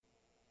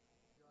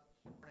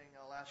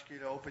ask you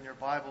to open your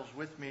Bibles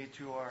with me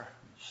to our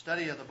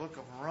study of the book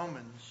of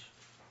Romans.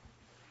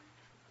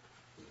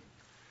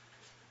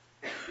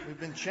 We've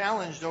been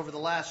challenged over the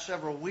last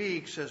several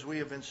weeks as we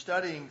have been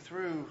studying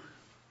through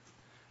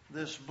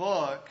this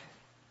book,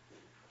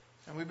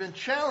 and we've been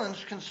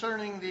challenged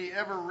concerning the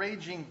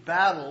ever-raging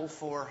battle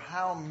for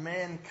how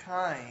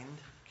mankind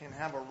can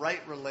have a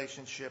right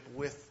relationship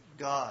with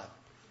God.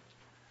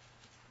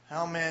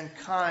 How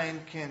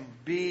mankind can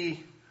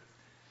be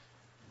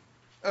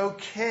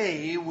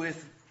okay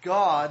with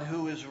God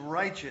who is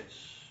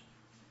righteous.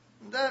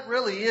 That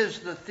really is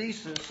the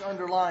thesis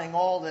underlying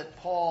all that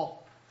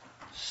Paul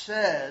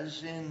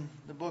says in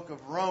the book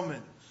of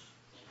Romans.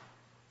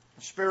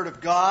 The Spirit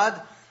of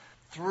God,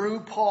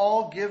 through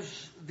Paul,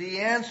 gives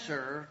the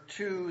answer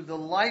to the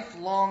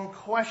lifelong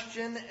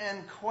question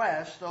and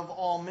quest of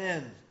all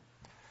men.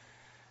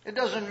 It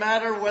doesn't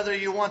matter whether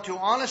you want to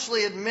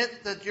honestly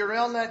admit that you're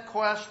on that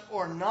quest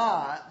or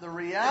not. The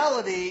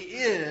reality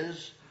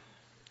is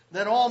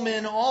that all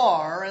men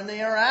are, and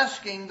they are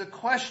asking the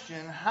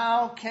question,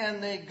 how can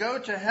they go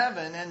to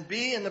heaven and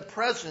be in the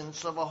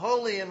presence of a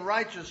holy and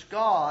righteous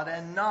God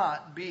and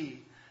not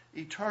be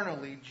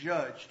eternally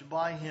judged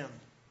by Him?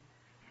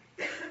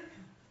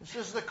 This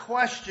is the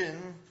question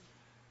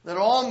that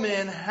all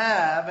men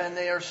have, and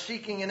they are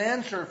seeking an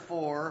answer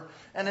for,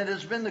 and it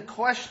has been the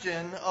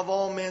question of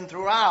all men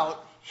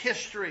throughout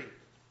history.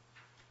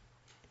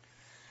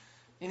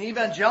 In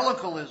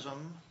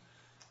evangelicalism,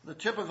 the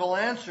typical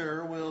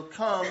answer will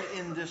come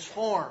in this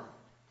form.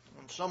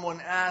 When someone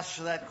asks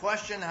that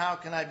question, how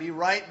can I be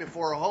right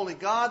before a holy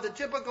God? The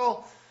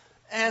typical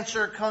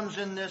answer comes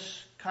in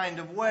this kind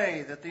of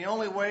way, that the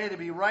only way to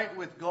be right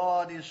with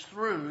God is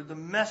through the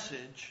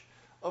message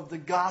of the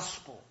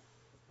gospel.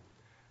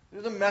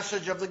 Through the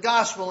message of the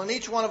gospel. And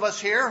each one of us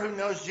here who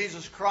knows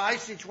Jesus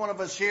Christ, each one of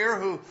us here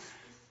who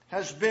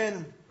has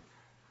been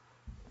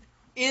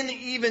in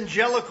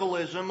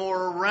evangelicalism or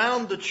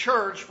around the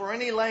church for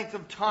any length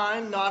of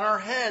time, nod our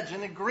heads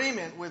in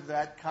agreement with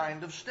that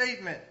kind of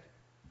statement.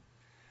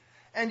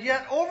 And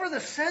yet, over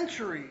the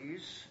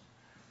centuries,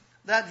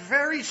 that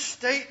very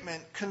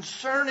statement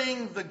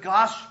concerning the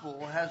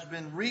gospel has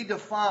been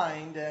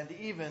redefined and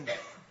even,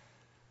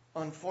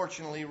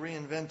 unfortunately,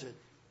 reinvented.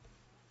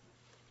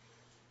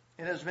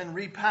 It has been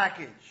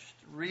repackaged,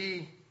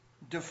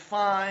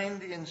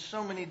 redefined in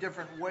so many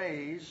different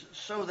ways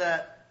so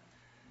that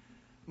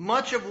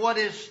much of what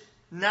is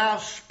now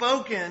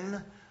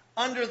spoken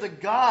under the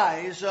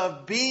guise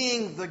of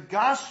being the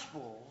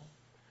gospel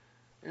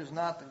is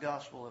not the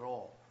gospel at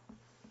all.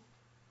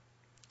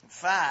 In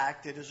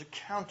fact, it is a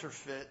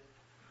counterfeit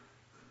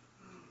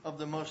of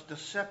the most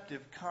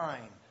deceptive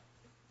kind.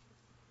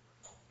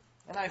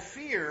 And I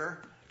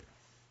fear,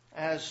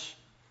 as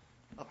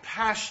a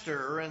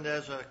pastor and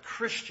as a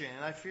Christian,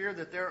 I fear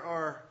that there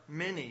are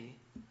many,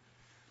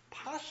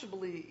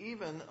 possibly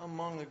even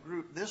among a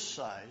group this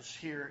size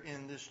here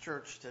in this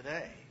church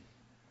today,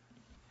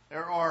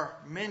 there are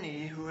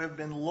many who have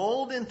been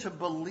lulled into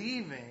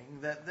believing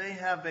that they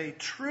have a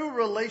true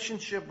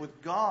relationship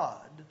with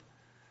God,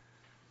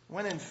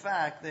 when in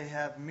fact they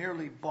have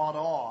merely bought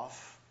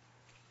off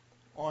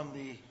on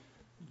the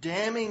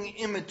damning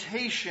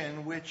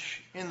imitation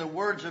which, in the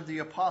words of the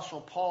Apostle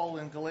Paul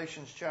in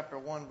Galatians chapter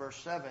 1, verse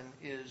 7,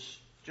 is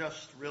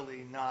just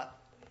really not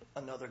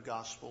another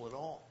gospel at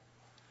all.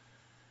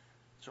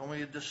 It's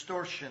only a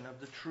distortion of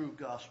the true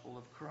gospel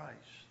of Christ.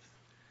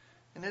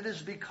 And it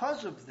is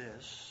because of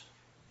this,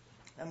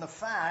 and the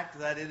fact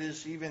that it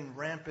is even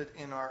rampant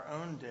in our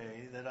own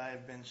day, that I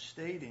have been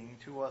stating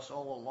to us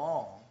all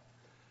along,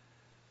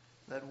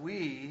 that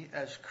we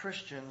as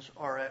Christians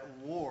are at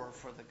war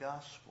for the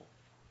gospel.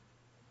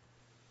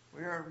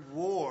 We are at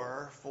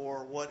war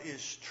for what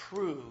is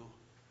true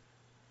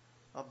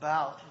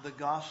about the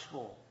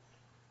gospel.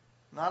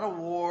 Not a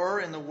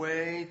war in the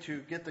way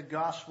to get the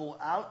gospel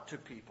out to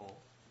people.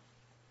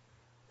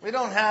 We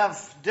don't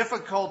have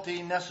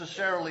difficulty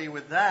necessarily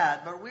with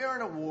that, but we are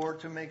in a war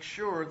to make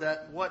sure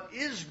that what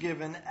is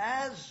given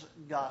as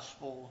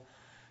gospel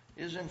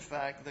is in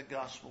fact the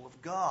gospel of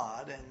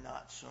God and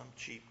not some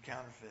cheap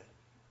counterfeit.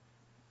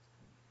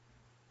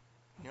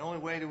 The only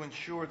way to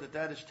ensure that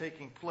that is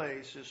taking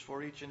place is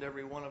for each and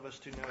every one of us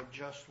to know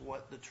just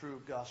what the true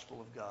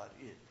gospel of God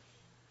is.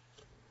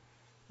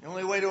 The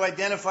only way to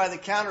identify the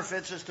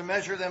counterfeits is to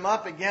measure them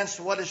up against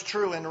what is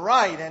true and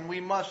right, and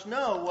we must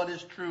know what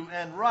is true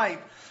and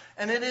right.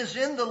 And it is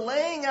in the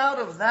laying out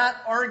of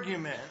that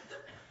argument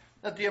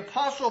that the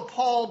Apostle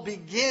Paul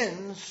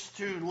begins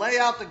to lay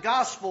out the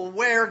gospel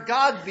where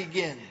God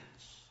begins.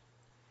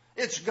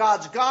 It's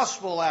God's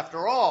gospel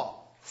after all.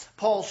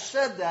 Paul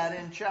said that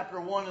in chapter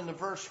 1 in the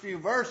first few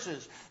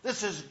verses.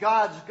 This is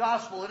God's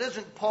gospel. It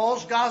isn't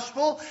Paul's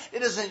gospel.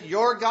 It isn't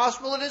your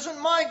gospel. It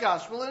isn't my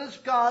gospel. It is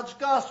God's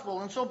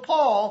gospel. And so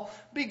Paul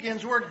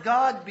begins where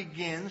God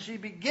begins. He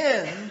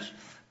begins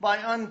by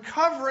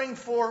uncovering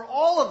for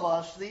all of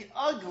us the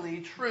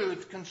ugly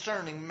truth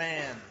concerning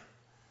man.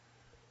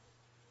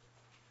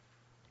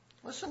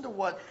 Listen to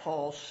what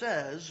Paul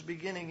says,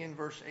 beginning in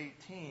verse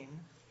 18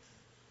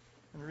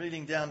 and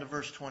reading down to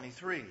verse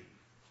 23.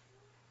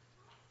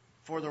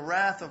 For the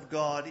wrath of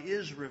God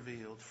is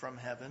revealed from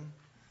heaven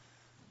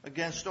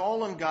against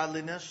all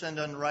ungodliness and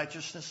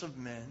unrighteousness of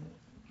men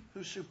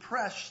who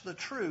suppress the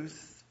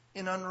truth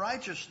in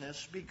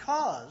unrighteousness,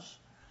 because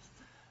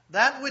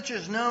that which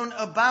is known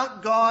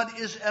about God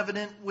is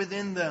evident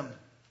within them,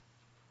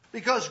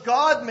 because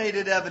God made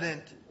it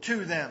evident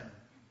to them.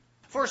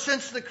 For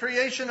since the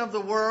creation of the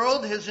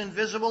world, His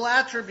invisible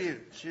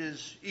attributes,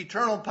 His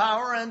eternal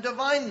power and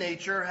divine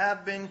nature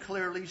have been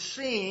clearly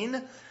seen,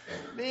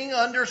 being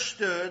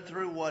understood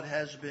through what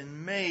has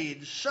been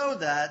made, so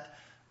that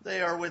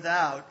they are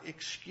without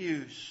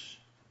excuse.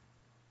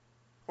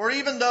 For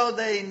even though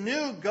they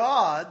knew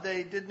God,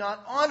 they did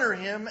not honor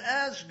Him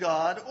as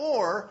God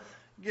or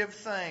give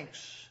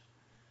thanks.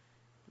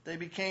 They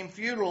became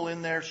futile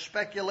in their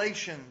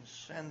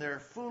speculations, and their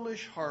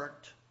foolish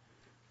heart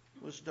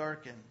was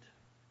darkened.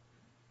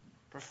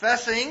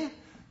 Professing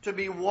to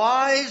be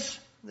wise,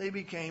 they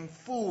became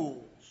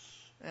fools,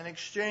 and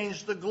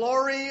exchanged the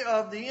glory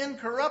of the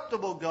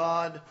incorruptible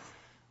God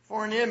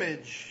for an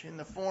image in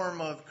the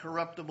form of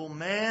corruptible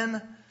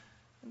man,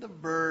 and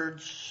of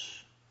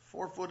birds,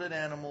 four-footed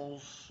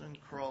animals, and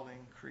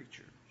crawling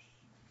creatures.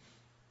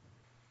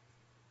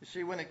 You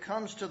see, when it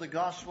comes to the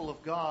gospel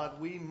of God,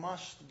 we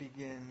must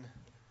begin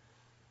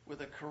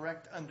with a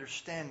correct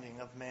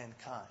understanding of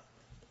mankind.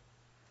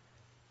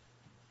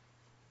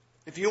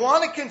 If you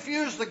want to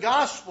confuse the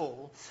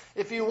gospel,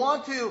 if you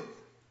want to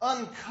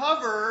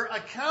uncover a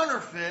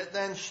counterfeit,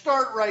 then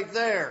start right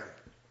there.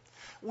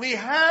 We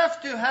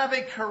have to have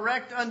a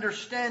correct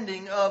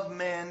understanding of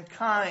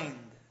mankind.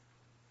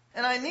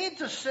 And I need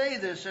to say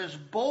this as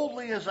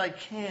boldly as I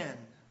can.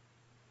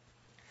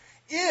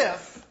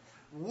 If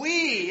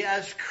we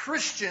as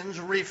Christians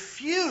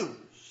refuse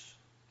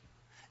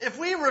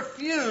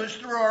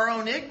through our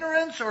own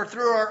ignorance or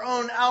through our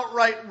own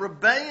outright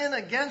rebellion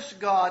against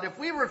God, if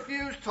we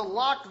refuse to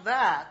lock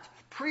that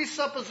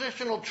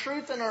presuppositional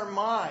truth in our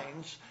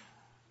minds,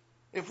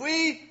 if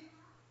we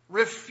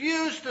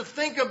refuse to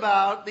think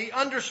about the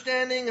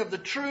understanding of the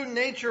true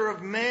nature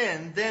of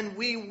man, then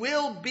we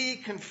will be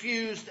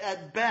confused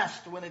at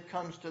best when it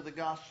comes to the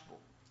gospel.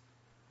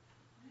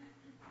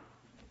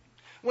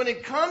 When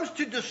it comes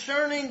to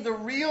discerning the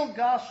real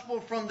gospel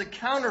from the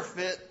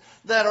counterfeit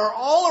that are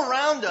all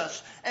around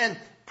us and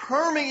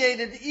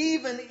permeated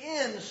even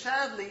in,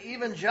 sadly,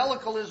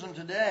 evangelicalism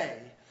today,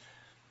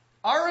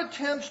 our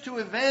attempts to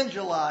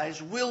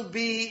evangelize will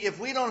be, if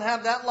we don't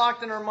have that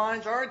locked in our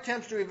minds, our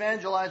attempts to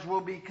evangelize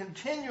will be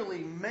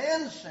continually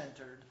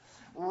man-centered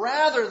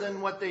rather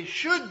than what they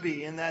should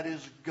be, and that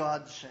is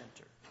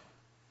God-centered.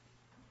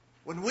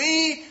 When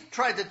we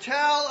try to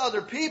tell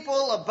other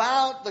people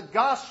about the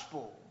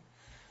gospel,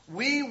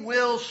 we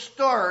will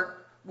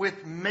start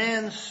with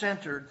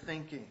man-centered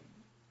thinking.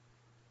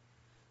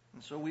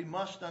 And so we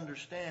must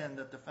understand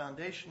that the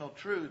foundational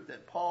truth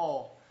that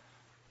Paul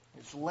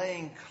is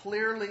laying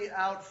clearly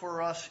out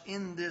for us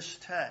in this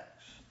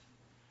text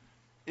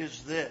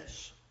is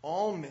this: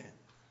 all men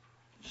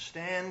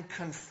stand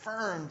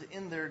confirmed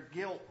in their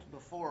guilt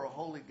before a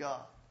holy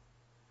God,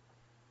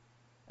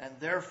 and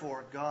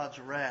therefore God's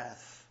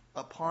wrath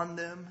upon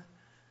them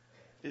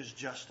is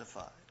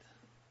justified.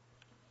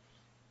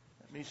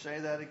 Let me say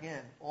that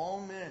again.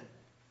 All men,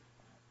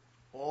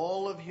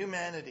 all of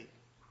humanity,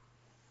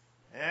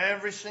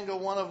 every single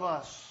one of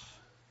us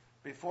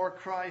before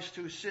Christ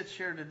who sits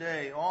here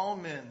today, all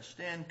men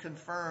stand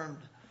confirmed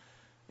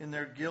in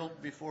their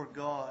guilt before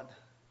God,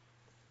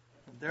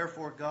 and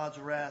therefore God's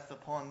wrath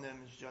upon them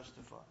is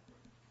justified.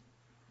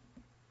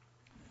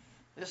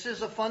 This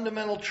is a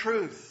fundamental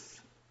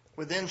truth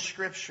within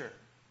Scripture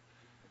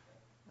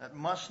that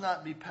must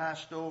not be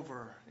passed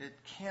over. It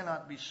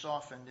cannot be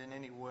softened in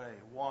any way.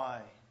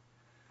 Why?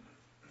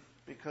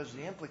 Because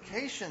the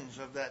implications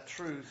of that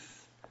truth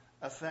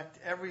affect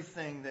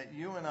everything that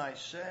you and I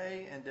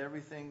say and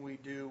everything we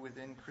do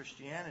within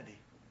Christianity,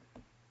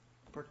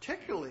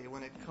 particularly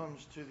when it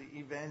comes to the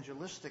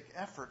evangelistic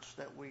efforts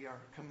that we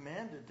are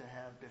commanded to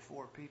have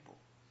before people.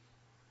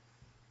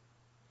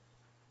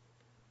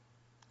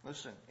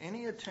 Listen,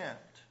 any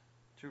attempt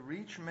to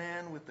reach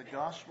man with the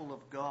gospel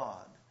of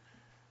God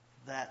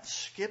that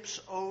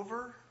skips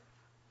over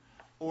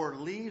or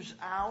leaves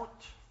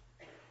out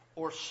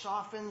or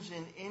softens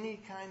in any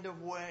kind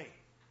of way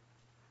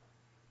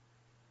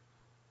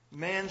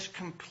man's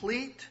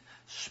complete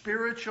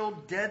spiritual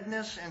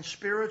deadness and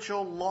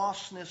spiritual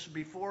lostness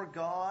before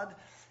God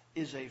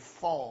is a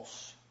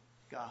false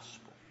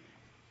gospel.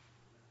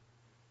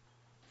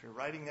 If you're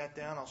writing that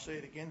down, I'll say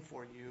it again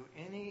for you.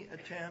 Any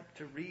attempt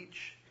to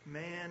reach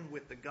man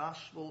with the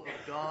gospel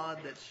of God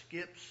that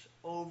skips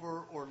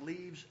over or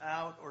leaves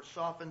out or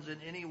softens in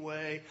any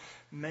way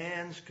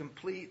man's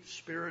complete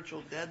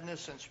spiritual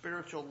deadness and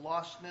spiritual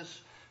lostness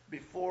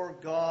before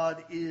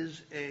God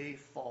is a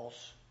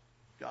false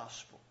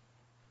gospel.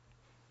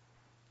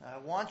 I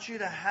want you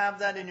to have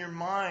that in your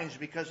minds,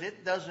 because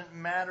it doesn't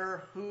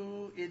matter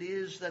who it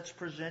is that's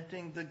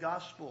presenting the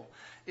gospel.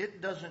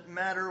 It doesn't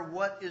matter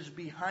what is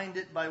behind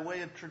it by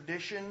way of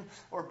tradition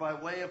or by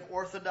way of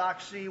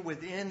orthodoxy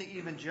within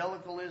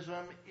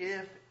evangelicalism.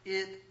 If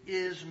it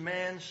is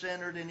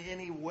man-centered in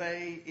any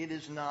way, it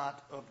is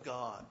not of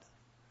God.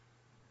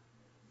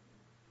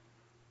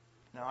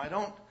 Now, I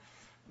don't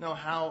know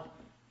how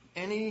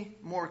any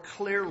more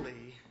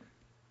clearly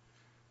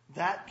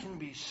that can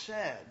be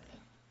said,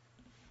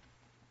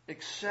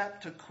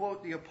 except to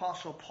quote the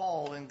Apostle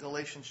Paul in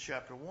Galatians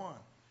chapter 1.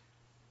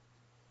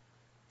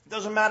 It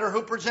doesn't matter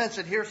who presents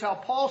it. Here's how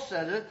Paul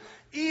said it.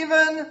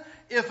 Even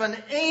if an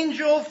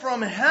angel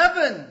from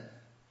heaven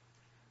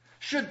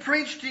should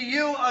preach to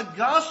you a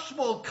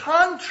gospel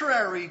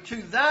contrary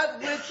to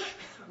that which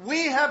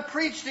we have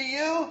preached to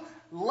you,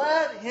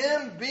 let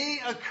him be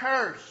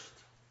accursed.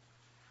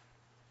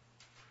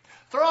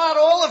 Throw out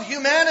all of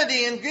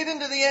humanity and get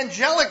into the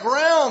angelic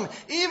realm.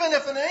 Even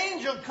if an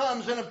angel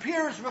comes and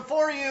appears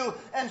before you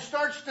and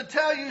starts to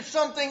tell you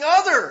something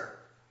other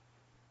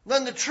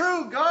than the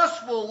true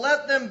gospel,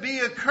 let them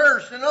be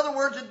accursed. In other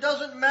words, it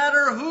doesn't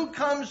matter who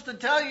comes to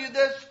tell you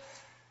this,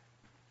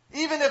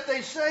 even if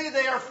they say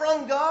they are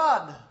from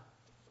God.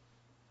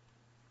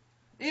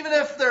 Even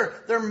if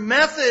their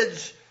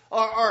methods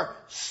are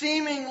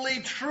seemingly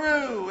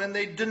true, and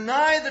they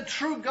deny the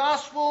true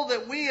gospel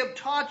that we have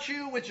taught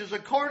you, which is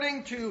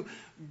according to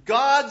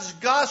God's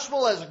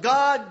gospel as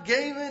God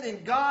gave it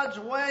in God's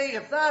way.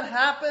 If that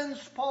happens,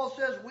 Paul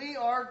says we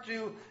are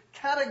to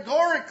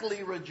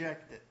categorically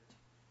reject it.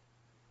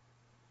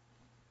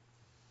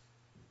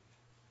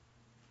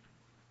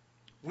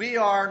 We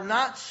are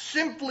not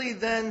simply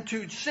then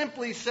to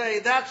simply say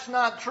that's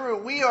not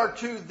true. We are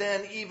to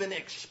then even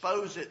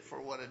expose it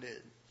for what it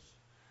is.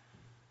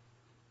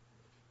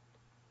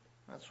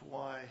 That's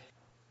why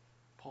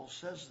Paul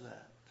says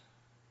that.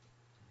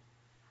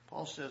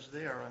 Paul says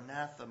they are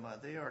anathema.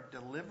 They are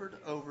delivered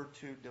over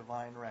to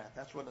divine wrath.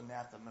 That's what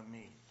anathema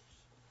means.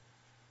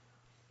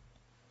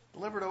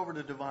 Delivered over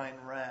to divine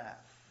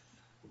wrath.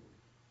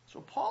 So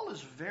Paul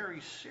is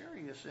very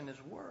serious in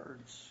his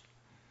words.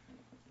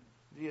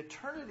 The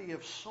eternity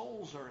of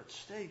souls are at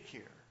stake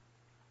here.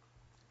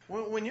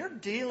 When you're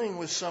dealing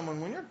with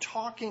someone, when you're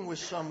talking with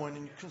someone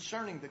and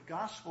concerning the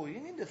gospel, you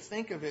need to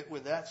think of it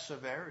with that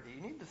severity.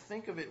 You need to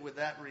think of it with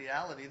that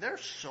reality. Their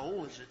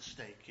soul is at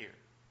stake here.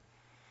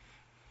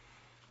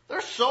 Their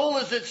soul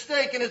is at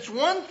stake, and it's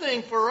one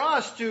thing for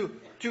us to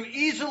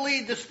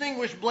easily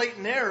distinguish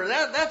blatant error.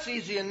 That's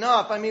easy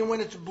enough. I mean,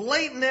 when it's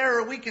blatant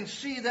error, we can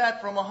see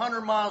that from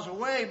 100 miles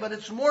away, but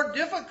it's more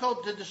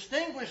difficult to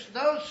distinguish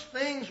those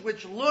things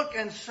which look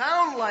and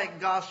sound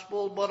like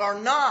gospel but are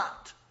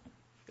not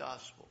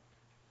gospel.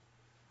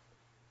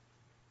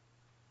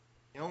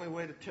 The only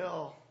way to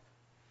tell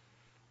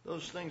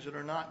those things that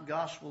are not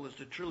gospel is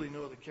to truly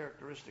know the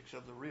characteristics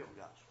of the real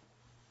gospel.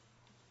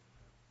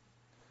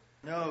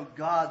 Know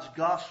God's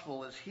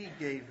gospel as He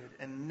gave it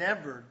and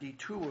never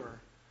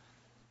detour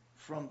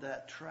from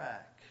that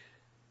track.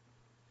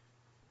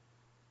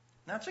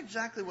 That's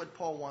exactly what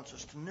Paul wants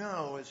us to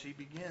know as he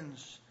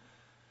begins.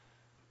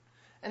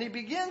 And he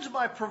begins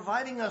by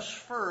providing us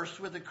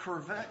first with a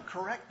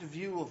correct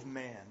view of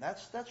man.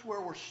 That's where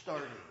we're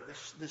starting.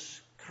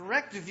 This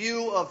correct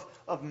view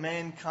of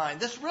mankind.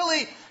 This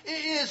really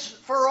is,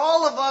 for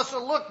all of us, a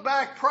look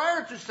back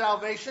prior to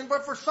salvation,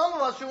 but for some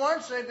of us who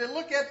aren't saved, a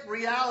look at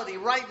reality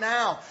right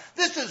now.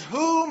 This is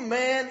who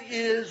man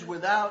is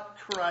without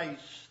Christ.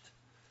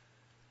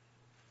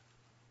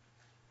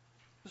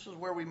 This is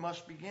where we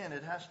must begin.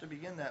 It has to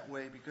begin that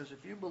way, because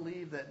if you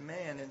believe that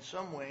man in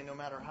some way, no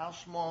matter how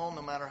small,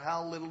 no matter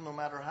how little, no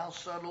matter how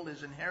subtle,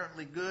 is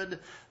inherently good,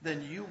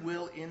 then you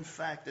will in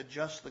fact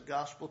adjust the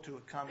gospel to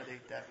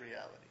accommodate that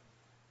reality.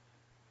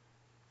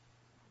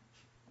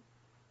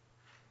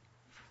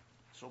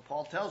 So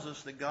Paul tells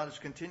us that God is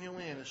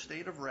continually in a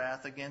state of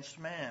wrath against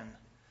man.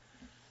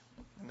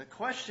 And the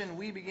question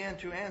we began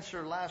to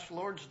answer last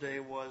Lord's Day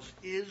was,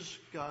 is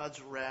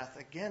God's wrath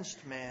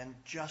against man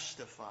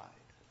justified?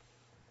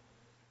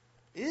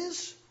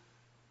 Is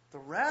the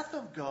wrath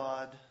of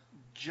God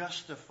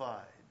justified?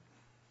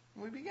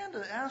 We began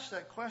to ask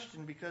that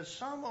question because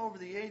some over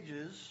the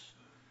ages,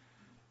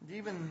 and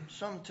even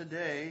some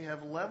today,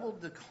 have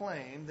leveled the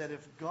claim that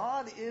if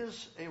God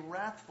is a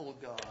wrathful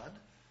God,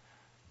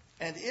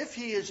 and if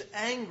He is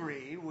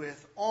angry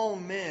with all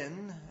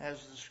men,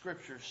 as the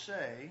Scriptures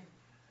say,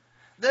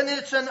 then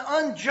it's an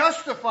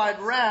unjustified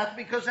wrath,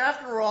 because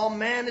after all,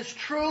 man is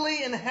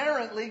truly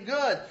inherently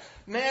good.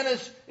 Man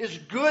is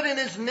good in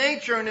his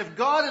nature, and if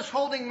God is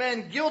holding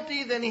man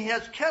guilty, then He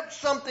has kept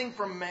something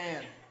from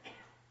man.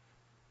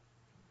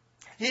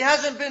 He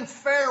hasn't been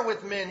fair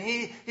with men.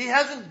 He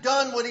hasn't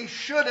done what He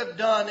should have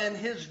done, and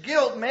his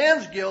guilt,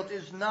 man's guilt,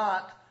 is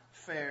not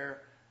fair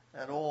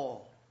at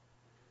all.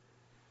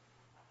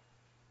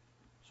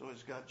 So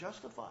is God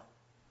justified?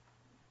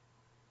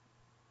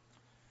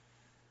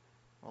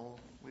 Well,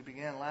 we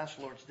began last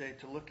Lord's Day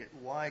to look at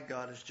why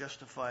God is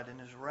justified in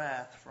his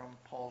wrath from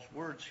Paul's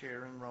words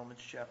here in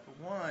Romans chapter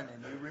 1.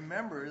 And you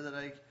remember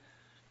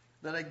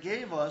that I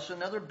gave us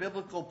another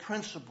biblical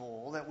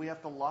principle that we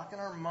have to lock in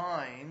our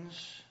minds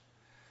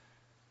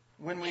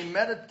when we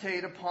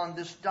meditate upon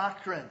this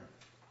doctrine.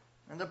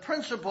 And the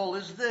principle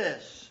is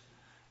this: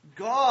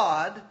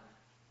 God,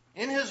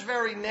 in his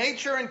very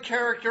nature and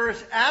character,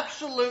 is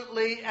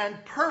absolutely and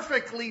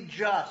perfectly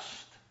just.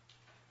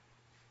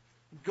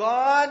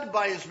 God,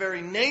 by his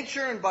very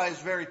nature and by his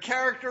very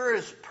character,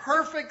 is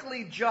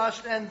perfectly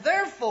just, and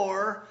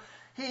therefore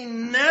he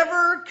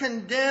never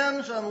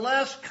condemns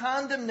unless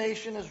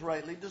condemnation is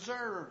rightly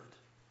deserved.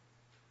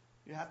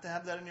 You have to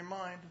have that in your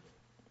mind.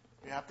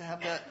 You have to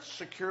have that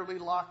securely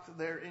locked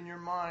there in your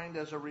mind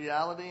as a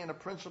reality and a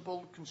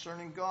principle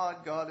concerning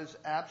God. God is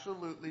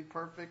absolutely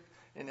perfect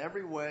in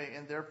every way,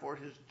 and therefore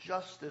his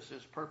justice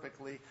is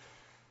perfectly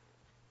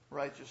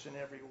righteous in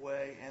every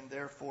way, and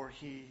therefore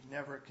he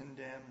never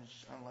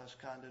condemns unless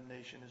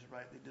condemnation is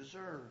rightly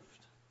deserved.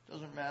 It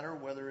doesn't matter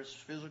whether it's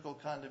physical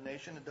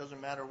condemnation. It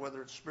doesn't matter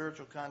whether it's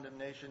spiritual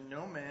condemnation.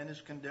 No man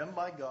is condemned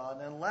by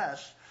God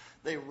unless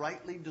they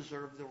rightly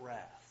deserve the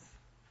wrath.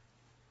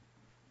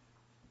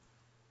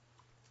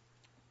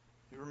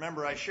 You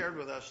remember I shared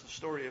with us the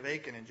story of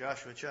Achan in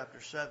Joshua chapter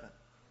 7.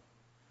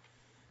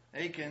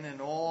 Achan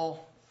and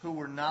all who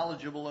were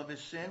knowledgeable of his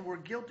sin were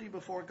guilty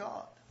before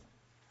God.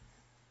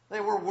 They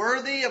were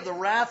worthy of the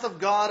wrath of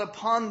God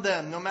upon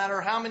them, no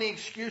matter how many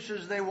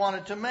excuses they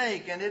wanted to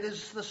make. And it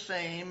is the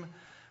same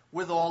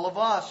with all of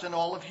us and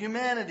all of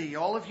humanity.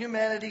 All of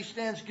humanity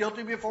stands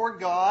guilty before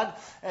God,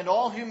 and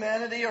all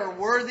humanity are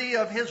worthy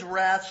of his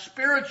wrath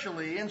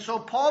spiritually. And so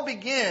Paul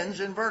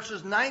begins in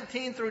verses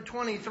 19 through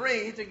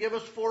 23 to give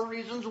us 4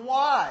 reasons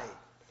why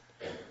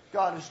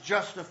God is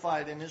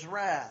justified in his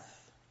wrath.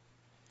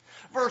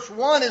 Verse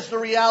 1 is the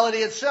reality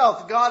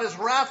itself. God is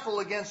wrathful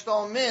against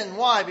all men.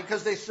 Why?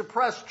 Because they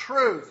suppress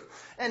truth.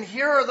 And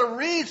here are the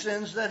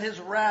reasons that his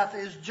wrath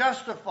is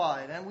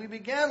justified. And we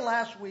began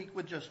last week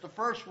with just the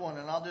first one,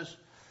 and I'll just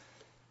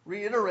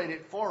reiterate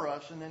it for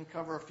us and then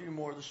cover a few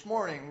more this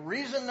morning.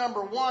 Reason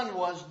number 1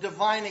 was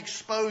divine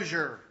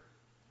exposure.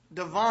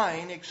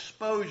 Divine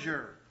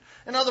exposure.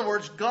 In other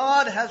words,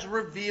 God has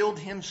revealed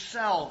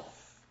himself.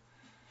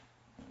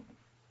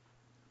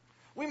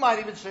 We might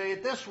even say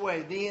it this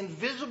way: the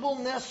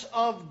invisibleness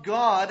of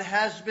God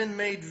has been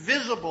made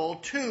visible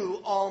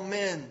to all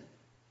men.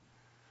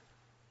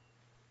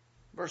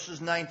 Verses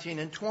 19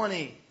 and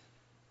 20.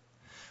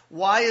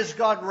 Why is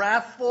God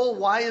wrathful?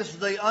 Why is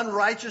the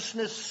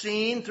unrighteousness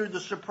seen through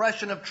the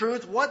suppression of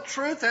truth? What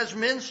truth has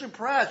men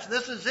suppressed?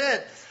 This is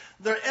it.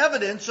 The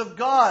evidence of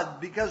God.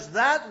 Because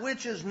that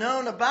which is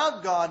known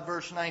about God,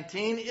 verse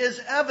 19,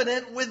 is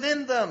evident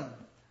within them.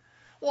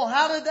 Well,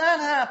 how did that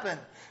happen?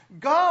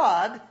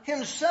 God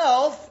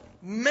himself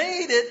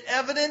made it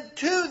evident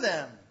to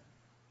them.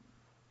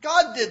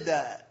 God did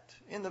that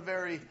in the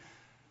very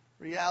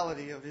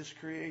reality of his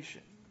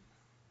creation.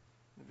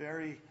 The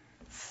very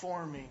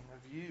forming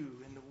of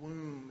you in the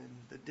womb and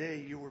the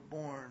day you were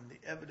born.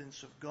 The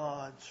evidence of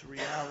God's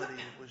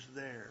reality was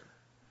there.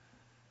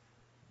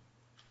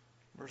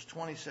 Verse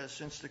 20 says,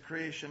 since the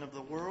creation of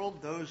the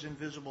world, those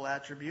invisible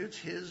attributes,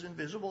 his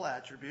invisible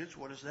attributes,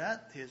 what is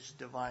that? His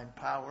divine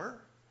power,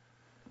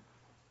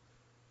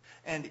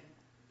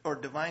 or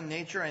divine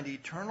nature and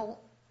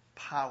eternal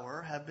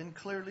power have been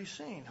clearly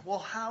seen. Well,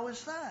 how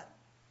is that?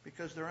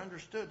 Because they're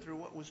understood through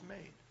what was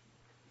made.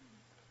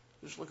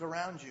 Just look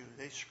around you.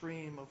 They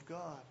scream of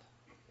God.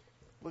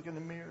 Look in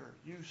the mirror.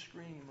 You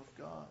scream of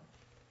God.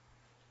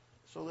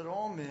 So that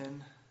all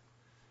men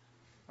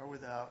are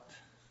without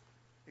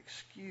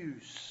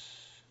excuse.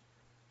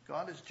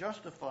 God is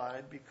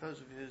justified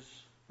because of his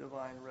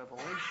divine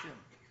revelation.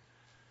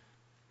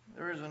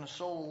 There isn't a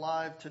soul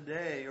alive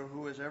today or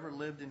who has ever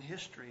lived in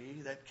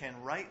history that can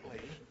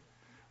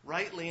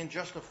rightly and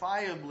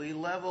justifiably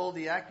level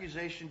the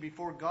accusation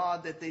before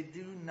God that they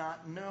do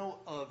not know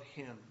of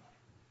him.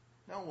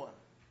 No one.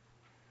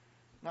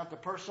 Not the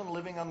person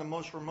living on the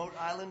most remote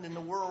island in the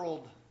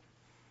world.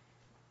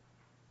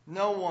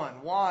 No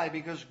one. Why?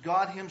 Because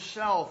God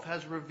himself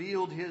has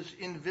revealed his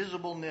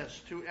invisibleness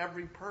to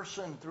every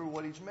person through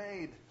what he's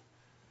made.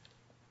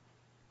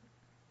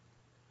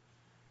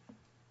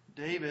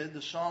 David,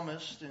 the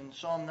psalmist, in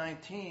Psalm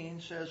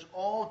 19 says,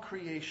 all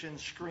creation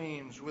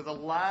screams with a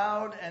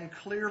loud and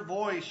clear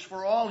voice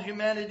for all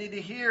humanity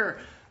to hear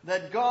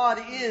that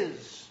God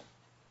is.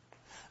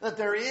 That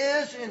there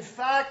is, in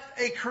fact,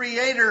 a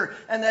creator,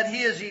 and that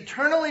he is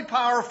eternally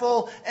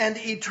powerful and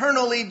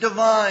eternally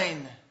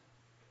divine.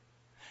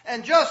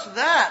 And just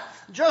that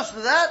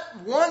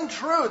one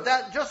truth,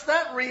 just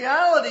that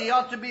reality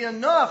ought to be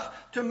enough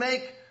to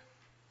make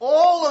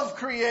all of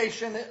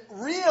creation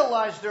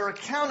realize their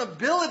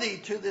accountability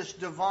to this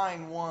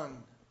divine one.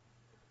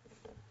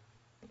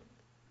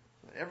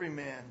 Every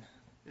man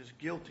is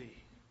guilty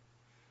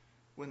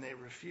when they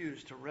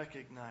refuse to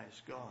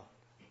recognize God.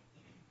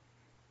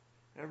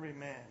 Every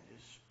man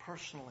is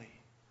personally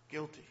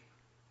guilty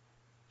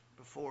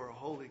before a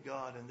holy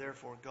God, and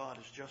therefore God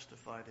is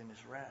justified in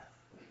his wrath.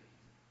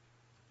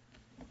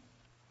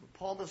 But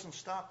Paul doesn't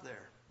stop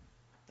there.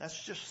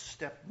 That's just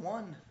step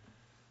one.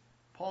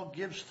 Paul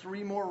gives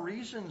 3 more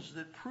reasons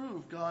that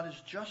prove God is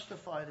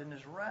justified in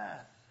his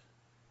wrath.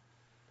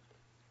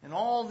 And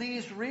all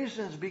these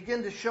reasons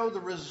begin to show the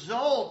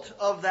result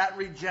of that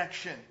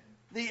rejection.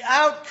 The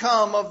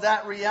outcome of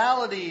that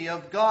reality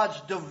of God's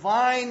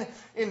divine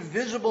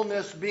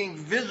invisibleness being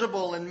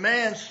visible and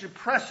man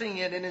suppressing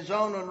it in his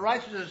own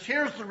unrighteousness.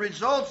 Here's the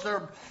results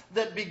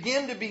that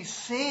begin to be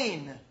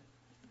seen.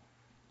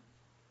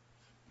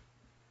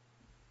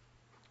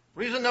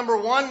 Reason number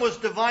 1 was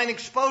divine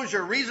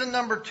exposure. Reason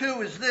number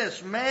 2 is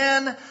this: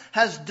 man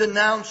has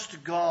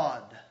denounced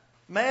God.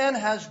 Man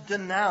has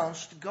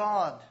denounced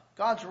God.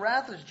 God's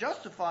wrath is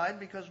justified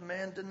because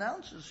man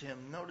denounces him.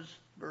 Notice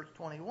verse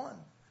 21.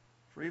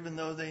 For even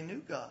though they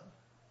knew God.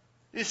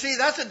 You see,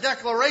 that's a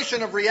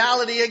declaration of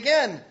reality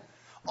again.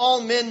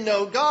 All men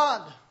know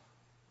God.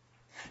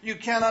 You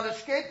cannot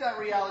escape that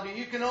reality.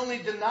 You can only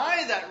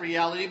deny that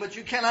reality, but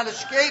you cannot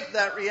escape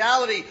that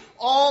reality.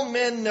 All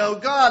men know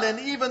God, and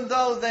even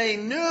though they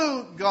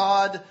knew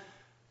God,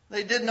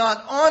 they did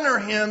not honor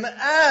him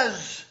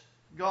as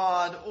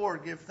God or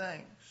give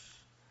thanks.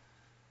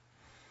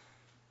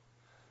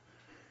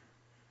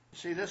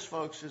 See, this,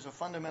 folks, is a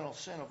fundamental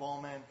sin of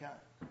all mankind.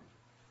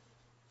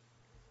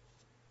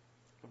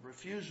 The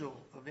refusal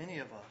of any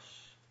of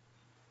us,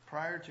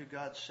 prior to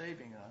God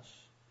saving us,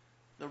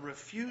 the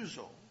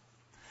refusal,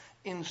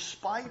 in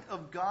spite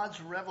of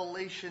God's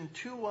revelation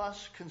to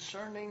us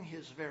concerning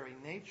his very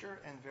nature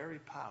and very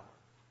power,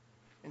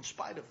 in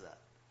spite of that,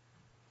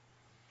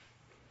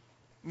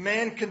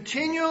 man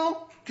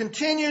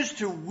continues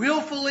to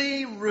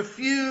willfully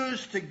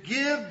refuse to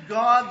give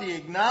God the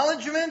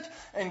acknowledgement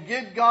and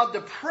give God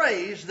the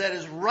praise that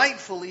is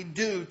rightfully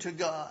due to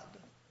God.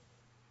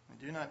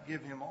 They do not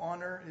give him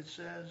honor, it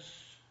says,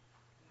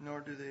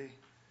 nor do they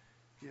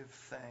give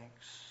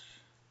thanks.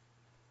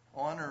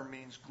 Honor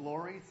means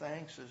glory.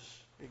 Thanks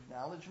is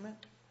acknowledgement.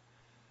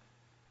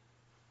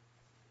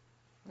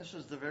 This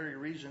is the very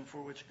reason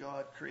for which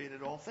God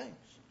created all things.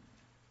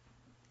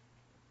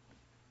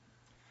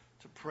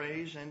 To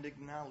praise and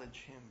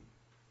acknowledge him.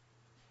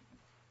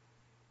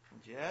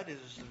 And yet it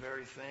is the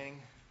very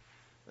thing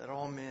that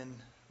all men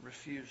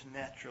refuse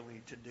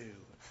naturally to do.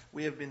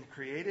 We have been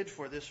created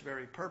for this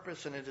very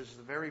purpose, and it is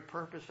the very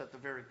purpose at the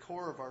very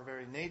core of our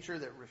very nature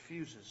that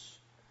refuses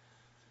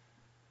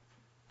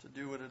to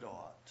do what it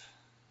ought.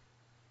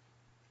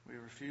 We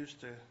refuse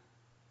to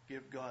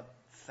give God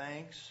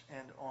thanks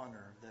and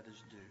honor that is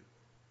due.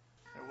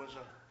 There was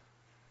a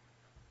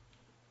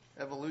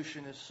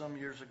evolutionist some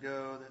years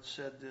ago that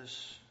said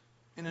this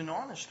in an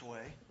honest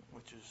way,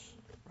 which is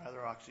rather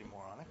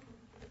oxymoronic.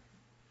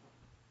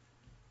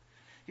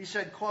 He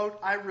said, quote,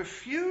 "I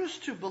refuse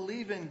to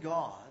believe in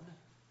God,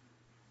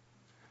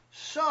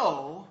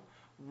 so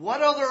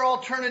what other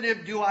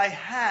alternative do I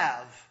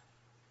have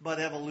but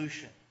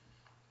evolution?"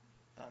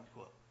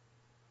 Unquote.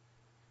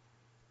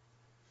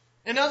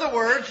 In other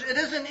words, it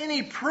isn't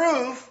any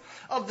proof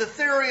of the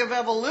theory of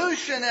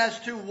evolution as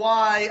to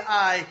why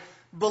I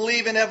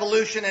believe in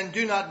evolution and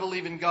do not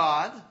believe in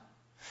God.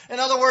 In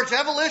other words,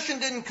 evolution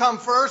didn't come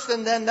first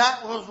and then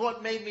that was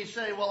what made me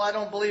say, well, I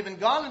don't believe in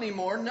God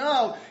anymore.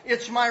 No,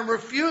 it's my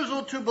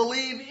refusal to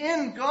believe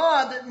in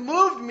God that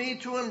moved me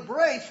to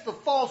embrace the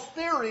false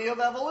theory of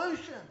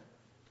evolution.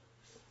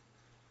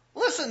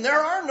 Listen, there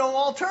are no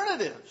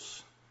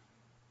alternatives.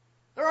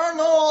 There are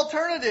no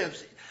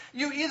alternatives.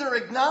 You either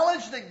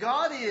acknowledge that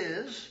God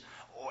is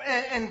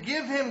and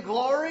give him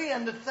glory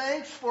and the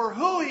thanks for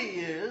who he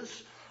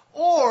is,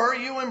 or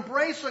you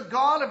embrace a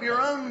God of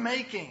your own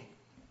making.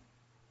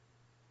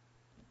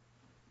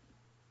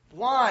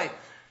 Why?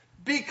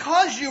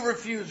 Because you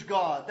refuse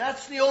God.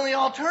 That's the only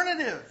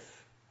alternative.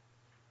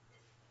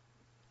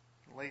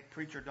 The late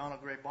preacher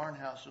Donald Gray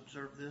Barnhouse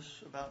observed this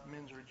about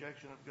men's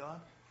rejection of God.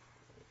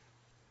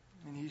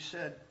 And he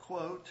said,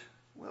 quote,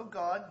 "Will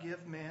God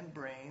give man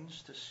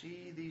brains to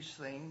see these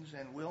things,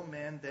 and will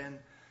man then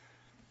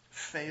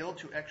fail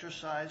to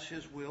exercise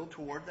his will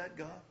toward that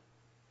God?"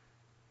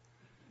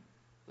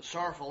 The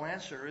sorrowful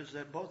answer is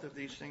that both of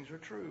these things are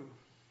true.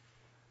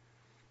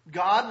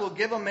 God will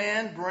give a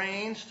man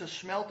brains to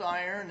smelt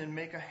iron and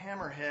make a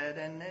hammerhead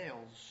and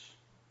nails.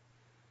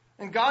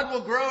 And God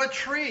will grow a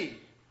tree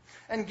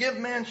and give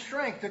man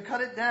strength to cut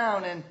it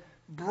down and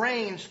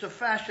brains to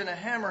fashion a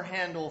hammer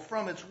handle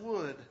from its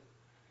wood.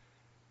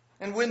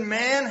 And when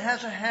man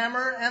has a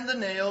hammer and the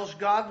nails,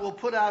 God will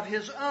put out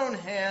his own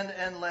hand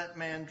and let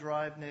man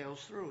drive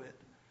nails through it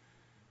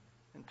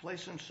and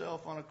place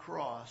himself on a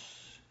cross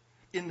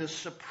in the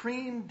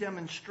supreme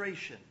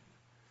demonstration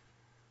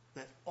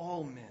that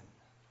all men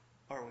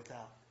are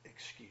without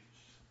excuse.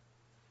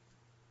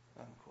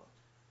 Unquote.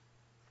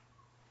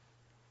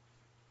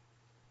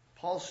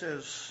 Paul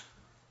says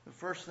the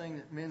first thing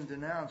that men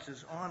denounce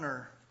is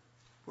honor,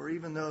 for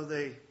even though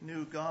they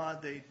knew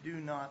God, they do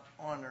not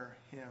honor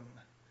him.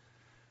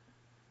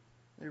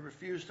 They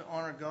refuse to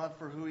honor God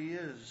for who he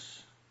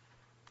is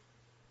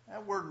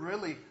That word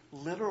really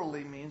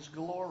literally means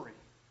glory.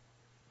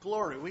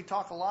 Glory. We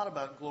talk a lot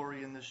about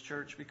glory in this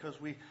church because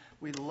we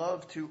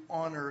love to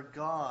honor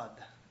God.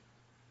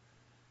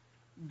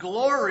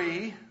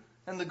 Glory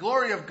and the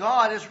glory of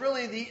God is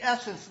really the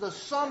essence, the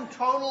sum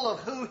total of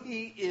who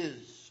He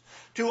is.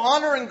 To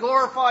honor and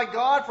glorify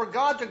God, for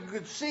God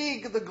to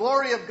see the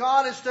glory of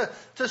God is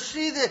to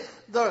see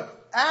the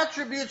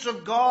attributes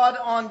of God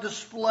on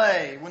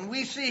display. When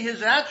we see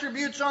His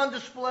attributes on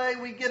display,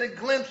 we get a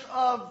glimpse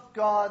of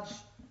God's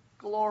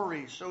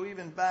glory. So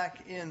even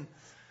back in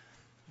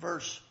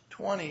verse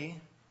 20,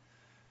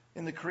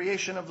 in the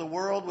creation of the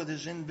world with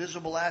His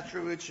invisible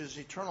attributes, His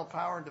eternal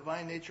power and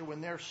divine nature, when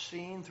they're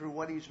seen through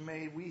what He's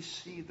made, we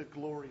see the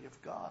glory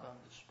of God on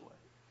display.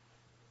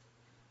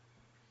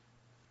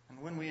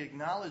 And when we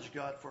acknowledge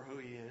God for who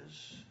He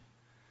is,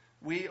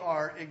 we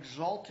are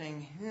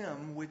exalting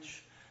Him,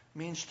 which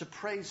means to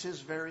praise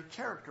His very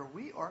character.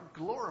 We are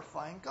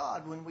glorifying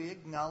God when we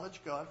acknowledge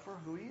God for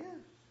who He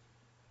is,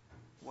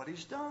 what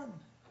He's done.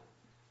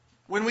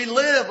 When we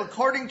live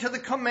according to the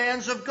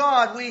commands of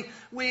God,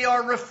 we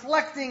are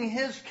reflecting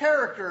His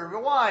character.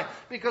 Why?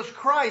 Because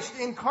Christ,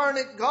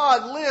 incarnate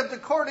God, lived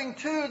according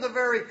to the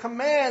very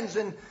commands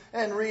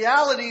and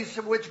realities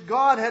of which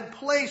God had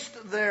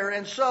placed there.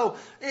 And so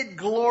it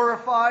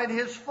glorified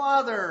His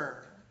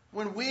Father.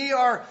 When we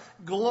are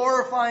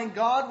glorifying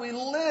God, we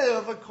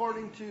live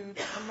according to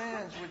the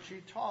commands which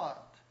He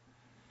taught.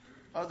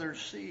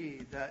 Others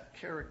see that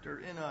character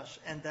in us,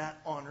 and that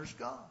honors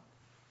God.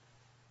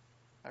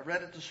 I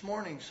read it this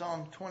morning,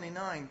 Psalm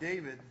 29,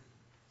 David,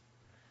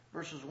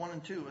 verses 1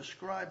 and 2.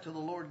 Ascribe to the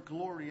Lord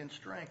glory and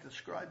strength.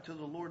 Ascribe to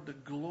the Lord the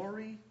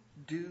glory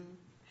due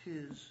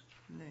His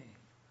name.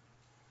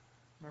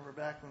 Remember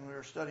back when we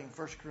were studying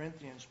 1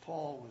 Corinthians,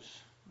 Paul was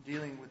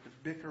dealing with the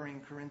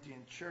bickering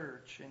Corinthian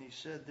church, and he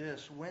said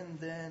this,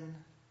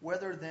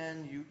 whether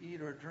then you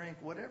eat or drink,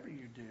 whatever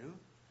you do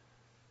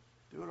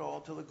it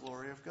all to the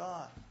glory of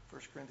God.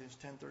 1 Corinthians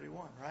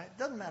 10:31, right? It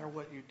doesn't matter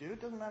what you do.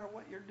 It doesn't matter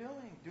what you're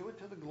doing. Do it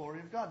to the glory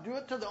of God. Do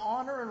it to the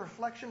honor and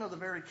reflection of the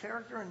very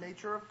character and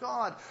nature of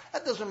God.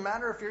 That doesn't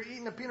matter if you're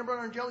eating a peanut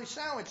butter and jelly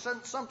sandwich,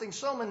 something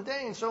so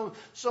mundane, so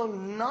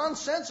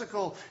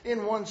nonsensical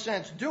in one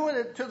sense. Doing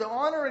it to the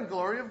honor and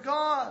glory of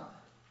God.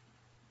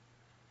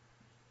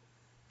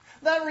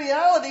 That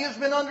reality has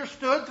been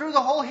understood through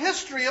the whole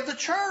history of the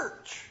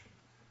church.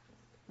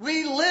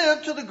 We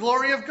live to the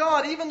glory of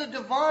God. Even the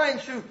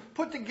divines who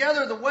put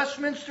together the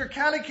Westminster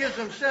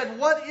Catechism said,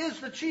 what is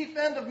the chief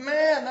end of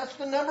man? That's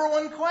the number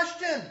one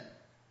question.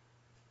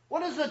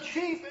 What is the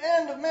chief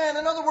end of man?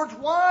 In other words,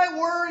 why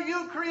were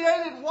you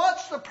created?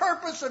 What's the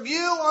purpose of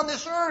you on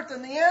this earth?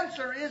 And the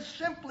answer is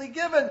simply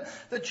given.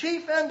 The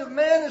chief end of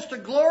man is to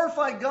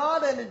glorify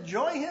God and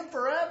enjoy Him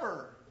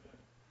forever.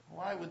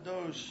 Why would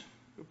those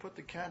who put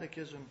the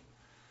catechism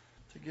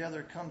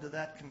together come to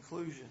that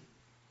conclusion?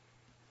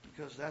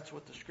 Because that's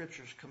what the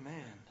Scriptures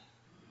command.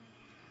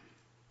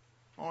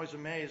 I'm always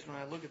amazed when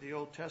I look at the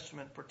Old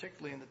Testament,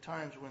 particularly in the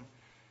times when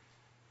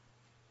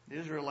the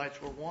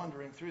Israelites were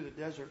wandering through the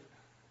desert.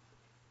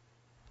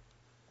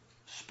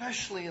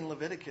 Especially in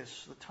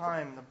Leviticus,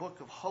 the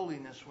book of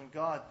holiness, when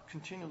God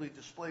continually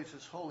displays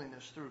His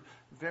holiness through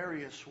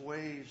various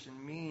ways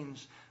and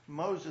means.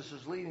 Moses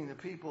is leading the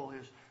people.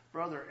 His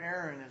brother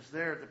Aaron is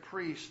there, the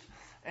priest.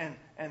 And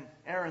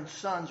Aaron's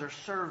sons are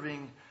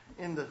serving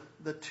in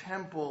the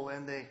temple,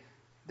 and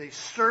they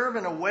serve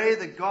in a way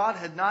that God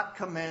had not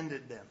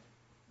commanded them.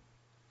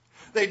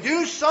 They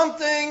do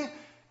something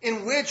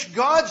in which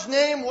God's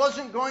name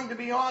wasn't going to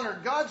be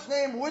honored. God's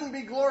name wouldn't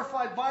be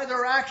glorified by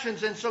their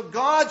actions. And so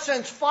God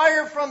sends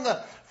fire from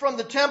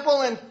the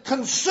temple and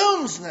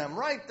consumes them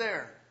right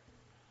there.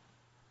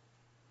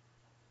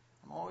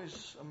 I'm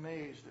always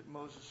amazed at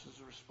Moses'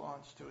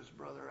 response to his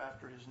brother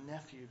after his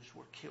nephews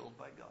were killed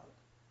by God.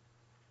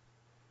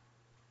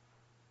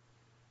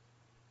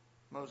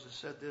 Moses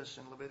said this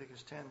in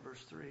Leviticus 10,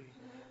 verse 3.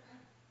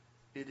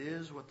 It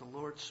is what the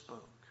Lord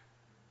spoke,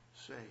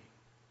 saying,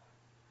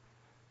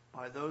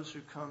 by those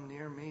who come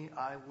near me,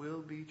 I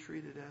will be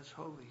treated as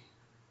holy,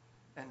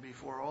 and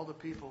before all the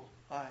people,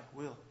 I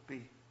will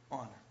be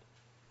honored.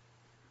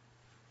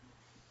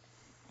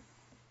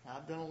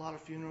 I've done a lot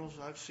of funerals.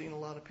 I've seen a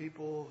lot of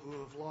people who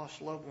have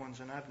lost loved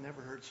ones, and I've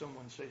never heard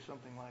someone say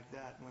something like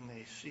that when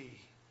they see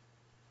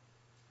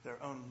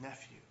their own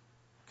nephew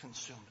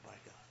consumed by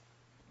God.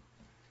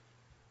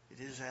 It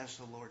is as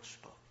the Lord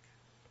spoke.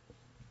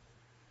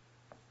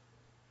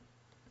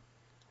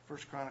 1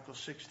 Chronicles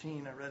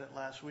 16, I read it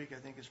last week. I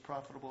think it's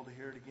profitable to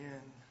hear it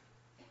again.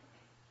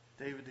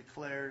 David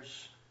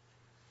declares,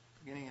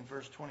 beginning in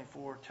verse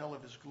 24, tell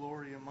of His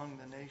glory among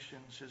the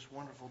nations, His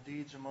wonderful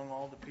deeds among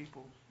all the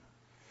peoples.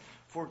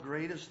 For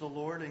great is the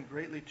Lord and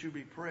greatly to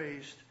be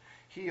praised.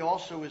 He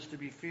also is to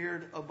be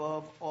feared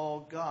above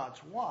all gods.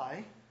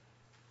 Why?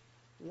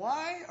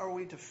 Why are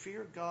we to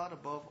fear God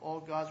above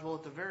all gods? Well,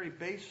 at the very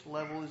base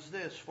level is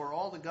this. For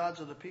all the gods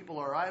of the people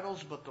are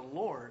idols, but the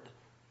Lord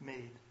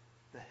made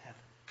the heaven.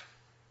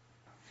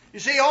 You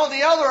see, all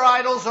the other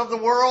idols of the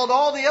world,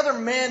 all the other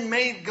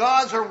man-made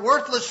gods are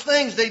worthless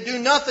things. They do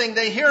nothing,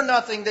 they hear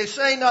nothing, they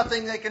say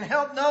nothing, they can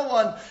help no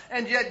one.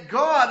 And yet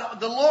God,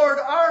 the Lord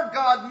our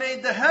God,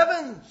 made the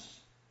heavens.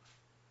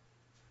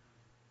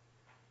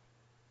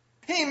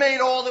 He made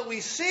all that we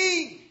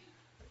see.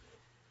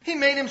 He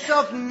made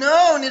himself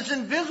known. His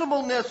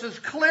invisibleness is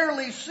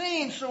clearly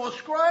seen. So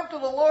ascribe to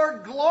the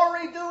Lord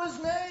glory to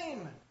his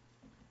name.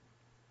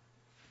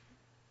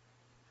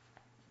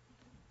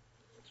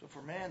 So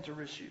for man to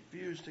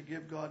refuse to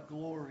give God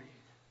glory,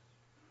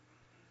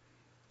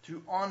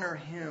 to honor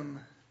him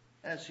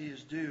as he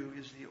is due,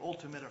 is the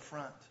ultimate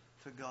affront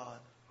to God.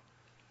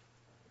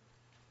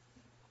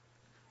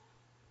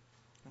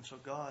 And so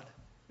God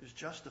is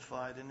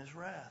justified in his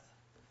wrath.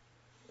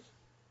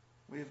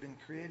 We have been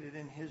created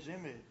in his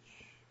image.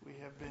 We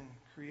have been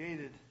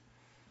created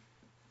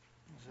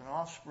as an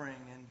offspring,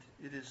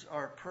 and it is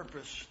our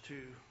purpose to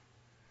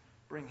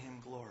bring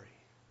him glory.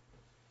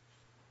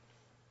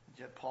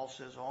 Yet Paul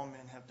says all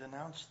men have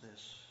denounced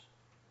this.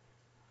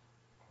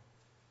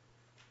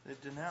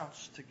 They've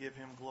denounced to give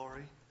him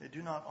glory. They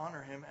do not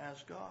honor him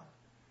as God.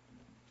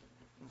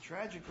 And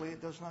tragically,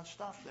 it does not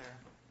stop there.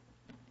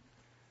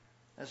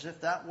 As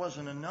if that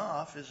wasn't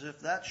enough, as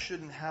if that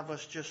shouldn't have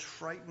us just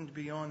frightened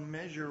beyond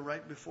measure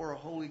right before a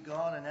holy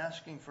God and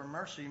asking for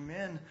mercy.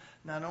 Men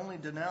not only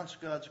denounce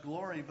God's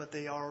glory, but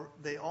they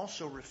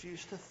also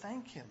refuse to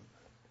thank him.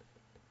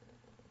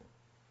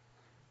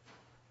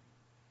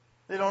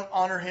 They don't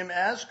honor him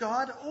as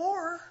God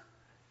or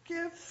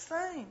give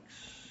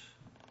thanks.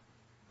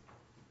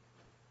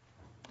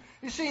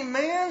 You see,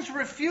 man's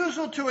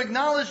refusal to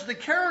acknowledge the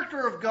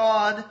character of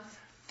God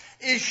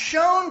is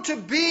shown to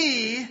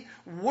be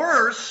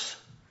worse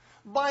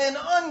by an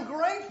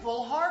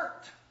ungrateful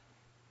heart.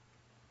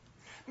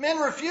 Men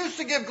refuse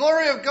to give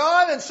glory of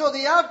God, and so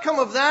the outcome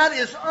of that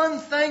is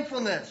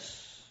unthankfulness.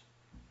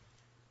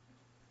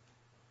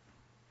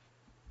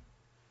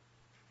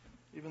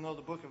 Even though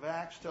the book of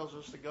Acts tells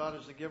us that God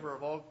is the giver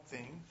of all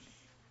things,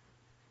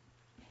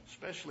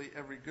 especially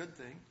every good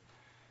thing,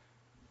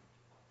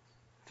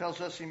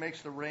 tells us he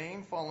makes the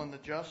rain fall on the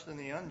just and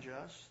the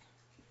unjust.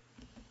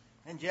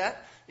 And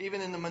yet, even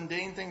in the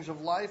mundane things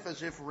of life,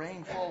 as if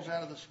rain falls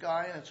out of the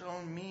sky in its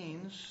own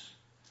means,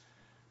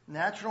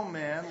 natural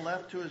man,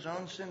 left to his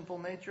own sinful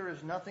nature,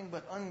 is nothing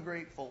but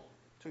ungrateful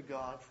to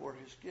God for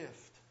his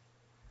gift.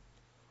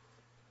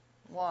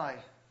 Why?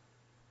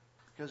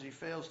 Because he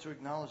fails to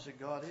acknowledge that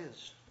God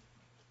is.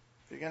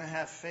 If you're going to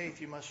have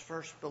faith, you must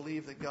first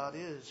believe that God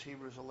is,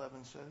 Hebrews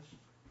 11 says.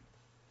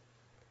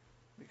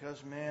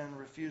 Because man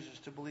refuses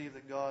to believe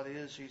that God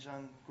is, he's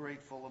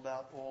ungrateful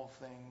about all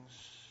things.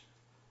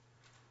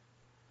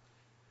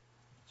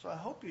 So I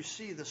hope you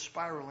see the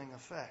spiraling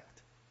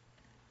effect.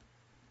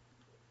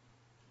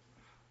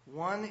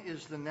 One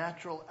is the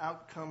natural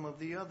outcome of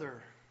the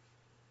other.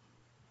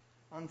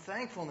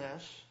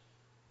 Unthankfulness,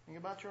 think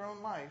about your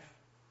own life.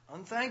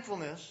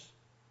 Unthankfulness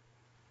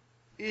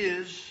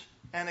is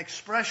an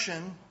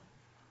expression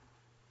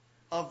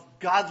of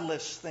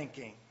godless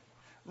thinking.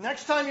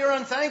 Next time you're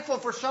unthankful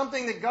for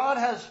something that God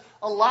has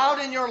allowed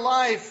in your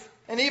life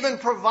and even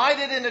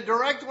provided in a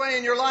direct way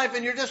in your life,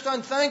 and you're just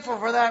unthankful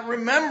for that,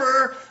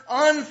 remember,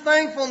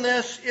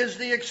 unthankfulness is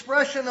the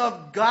expression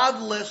of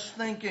godless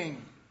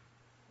thinking.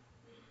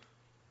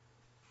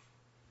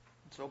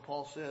 So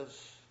Paul says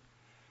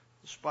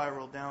the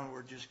spiral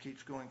downward just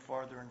keeps going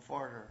farther and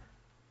farther.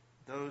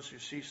 Those who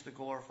cease to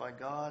glorify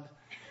God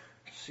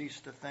cease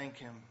to thank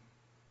him.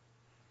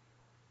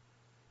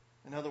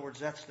 In other words,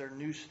 that's their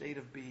new state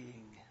of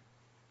being.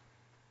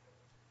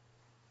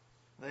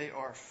 They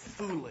are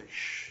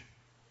foolish.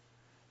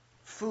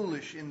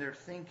 Foolish in their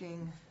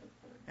thinking,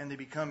 and they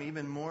become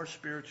even more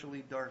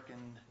spiritually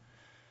darkened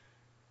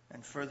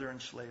and further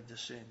enslaved to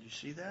sin. You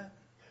see that?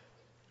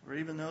 Or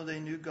even though they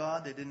knew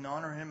God, they didn't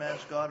honor him as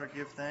God or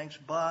give thanks,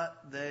 but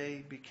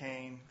they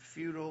became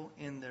futile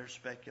in their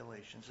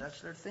speculations.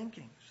 That's their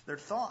thinkings, their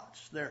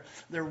thoughts,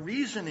 their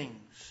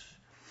reasonings.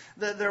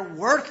 They're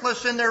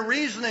worthless in their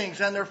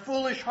reasonings, and their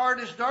foolish heart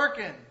is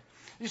darkened.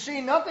 You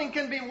see, nothing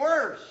can be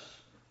worse.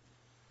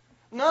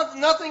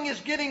 Nothing is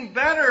getting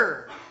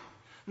better.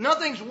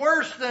 Nothing's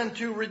worse than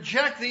to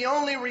reject the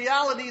only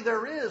reality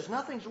there is.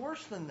 Nothing's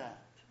worse than that.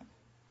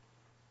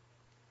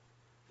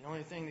 The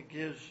only thing that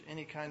gives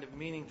any kind of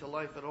meaning to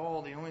life at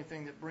all, the only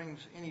thing that brings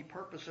any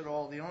purpose at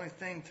all, the only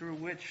thing through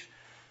which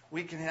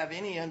we can have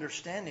any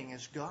understanding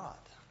is God.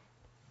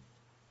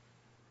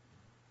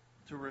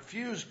 To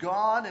refuse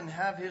God and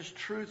have his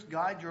truth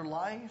guide your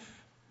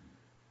life,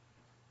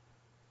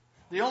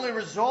 the only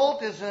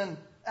result is an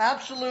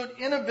absolute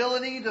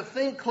inability to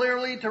think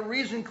clearly, to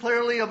reason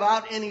clearly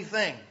about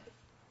anything.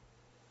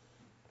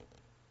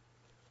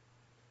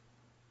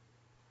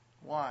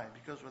 Why?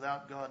 Because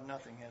without God,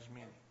 nothing has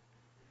meaning.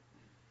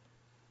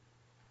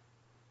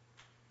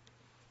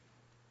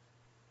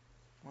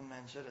 One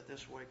man said it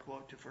this way,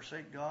 quote, "To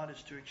forsake God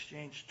is to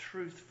exchange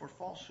truth for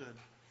falsehood,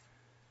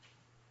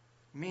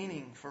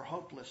 meaning for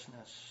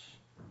hopelessness,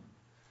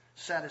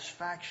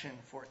 satisfaction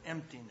for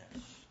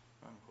emptiness,"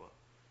 unquote.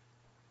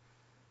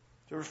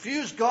 To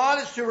refuse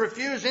God is to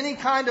refuse any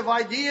kind of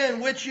idea in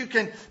which you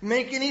can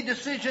make any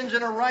decisions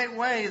in a right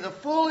way. The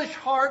foolish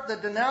heart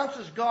that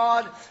denounces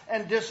God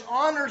and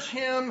dishonors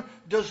Him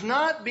does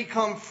not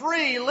become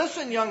free.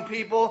 Listen, young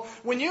people,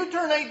 when you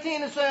turn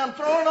 18 and say, I'm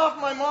throwing off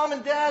my mom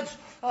and dad's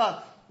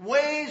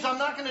ways, I'm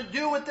not going to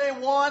do what they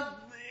want.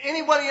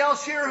 Anybody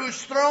else here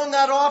who's thrown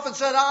that off and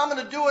said, I'm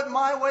going to do it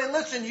my way,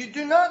 listen, you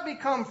do not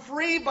become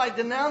free by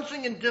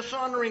denouncing and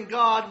dishonoring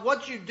God.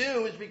 What you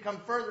do is become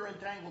further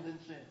entangled in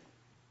sin.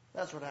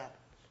 That's what happens.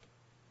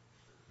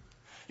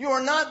 You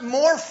are not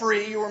more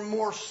free, you are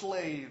more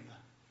slave.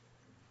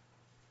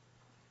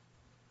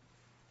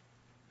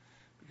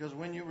 Because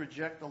when you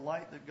reject the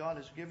light that God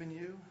has given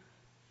you,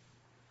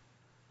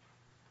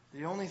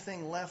 the only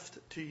thing left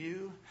to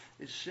you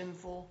is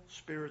sinful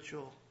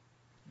spiritual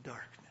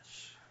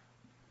darkness.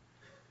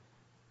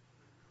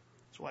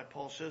 That's why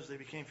Paul says they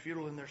became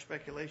futile in their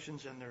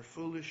speculations and their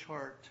foolish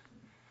heart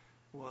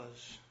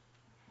was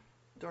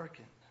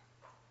darkened.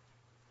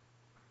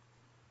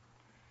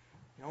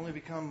 You only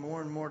become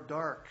more and more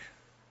dark.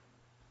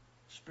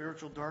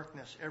 Spiritual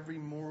darkness, every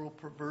moral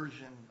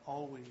perversion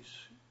always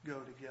go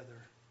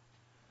together.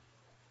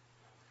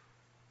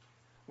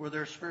 Where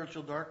there's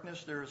spiritual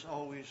darkness, there is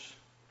always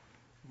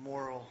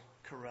moral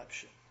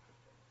corruption.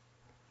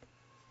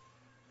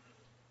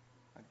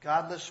 A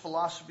godless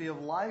philosophy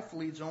of life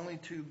leads only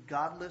to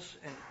godless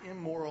and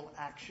immoral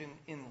action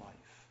in life.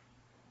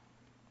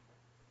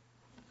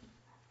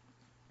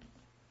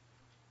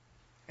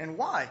 And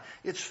why?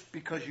 It's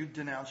because you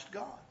denounced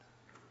God.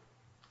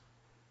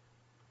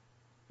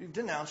 You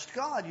denounced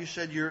God. You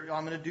said,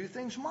 I'm going to do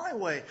things my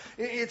way.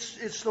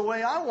 It's the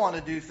way I want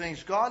to do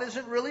things. God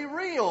isn't really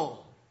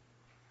real.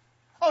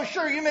 Oh,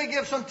 sure, you may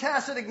give some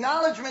tacit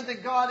acknowledgement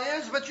that God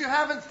is, but you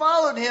haven't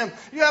followed Him.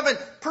 You haven't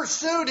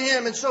pursued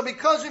Him. And so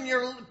because of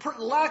your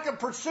lack of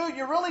pursuit,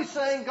 you're really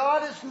saying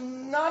God is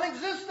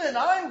non-existent.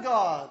 I'm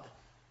God.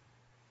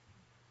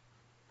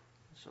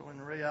 So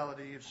in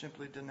reality, you've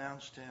simply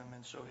denounced Him,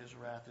 and so His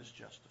wrath is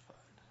justified.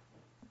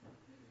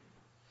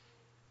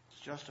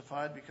 It's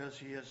justified because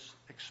He has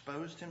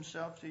exposed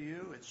Himself to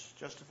you. It's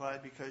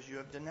justified because you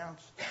have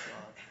denounced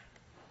God.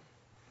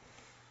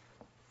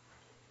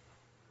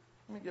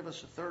 Let me give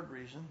us a third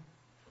reason.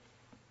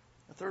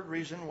 A third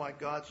reason why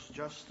God's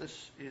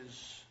justice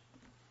is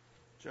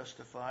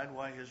justified,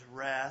 why His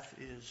wrath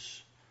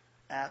is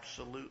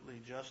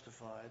absolutely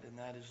justified, and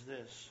that is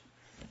this: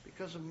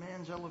 because of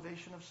man's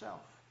elevation of self.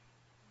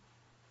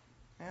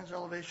 Man's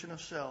elevation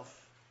of self.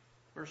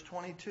 Verse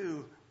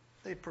 22,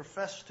 they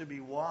professed to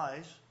be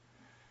wise.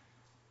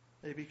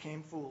 They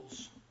became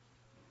fools.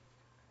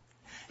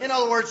 In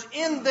other words,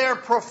 in their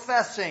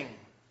professing,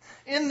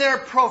 in their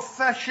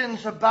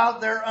professions about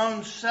their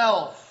own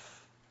self.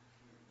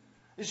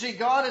 You see,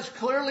 God has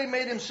clearly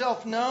made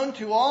Himself known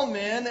to all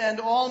men, and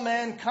all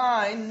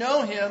mankind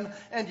know Him,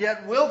 and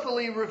yet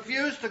willfully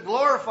refuse to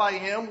glorify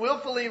Him,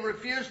 willfully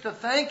refuse to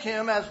thank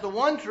Him as the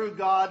one true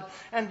God,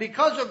 and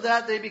because of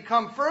that they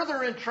become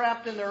further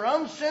entrapped in their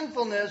own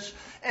sinfulness,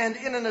 and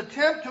in an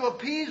attempt to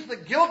appease the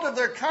guilt of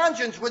their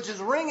conscience, which is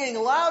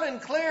ringing loud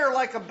and clear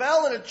like a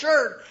bell in a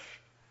church,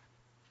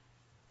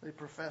 they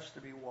profess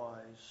to be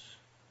wise,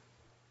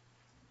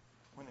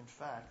 when in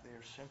fact they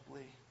are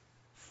simply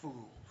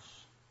fools.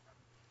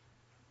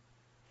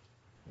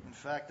 In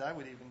fact, I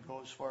would even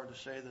go as far to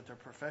say that their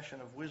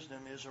profession of wisdom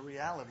is a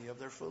reality of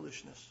their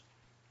foolishness.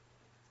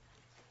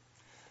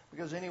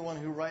 Because anyone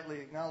who rightly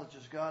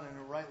acknowledges God and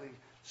who rightly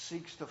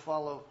seeks to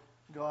follow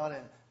God,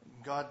 and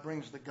God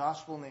brings the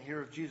gospel and they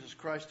hear of Jesus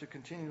Christ, to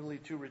continually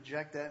to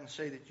reject that and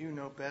say that you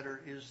know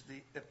better is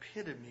the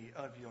epitome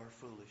of your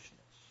foolishness.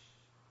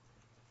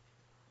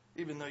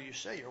 Even though you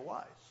say you're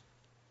wise.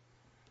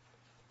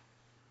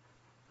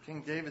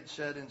 King David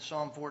said in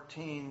Psalm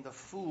 14, the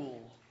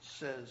fool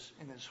says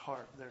in his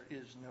heart, there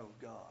is no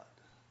God.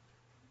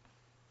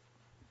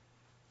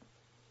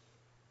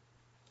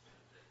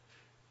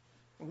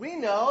 We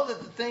know that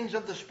the things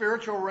of the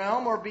spiritual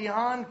realm are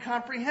beyond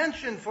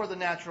comprehension for the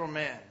natural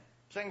man.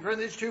 2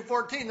 Corinthians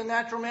 2:14, the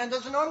natural man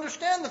doesn't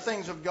understand the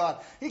things of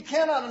God. He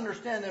cannot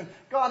understand them.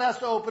 God has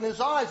to open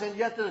his eyes, and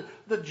yet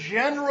the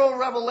general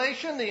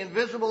revelation, the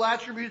invisible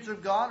attributes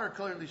of God are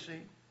clearly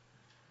seen.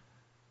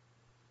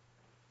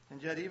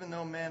 And yet, even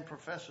though man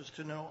professes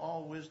to know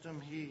all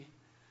wisdom, he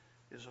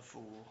is a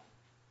fool.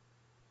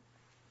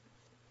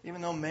 Even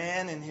though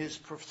man in his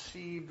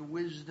perceived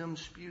wisdom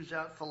spews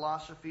out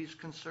philosophies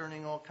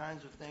concerning all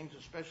kinds of things,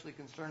 especially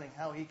concerning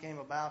how he came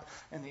about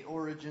and the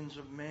origins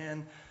of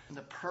man and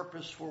the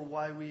purpose for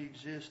why we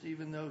exist,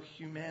 even though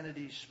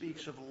humanity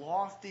speaks of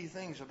lofty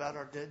things about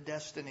our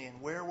destiny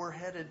and where we're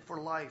headed for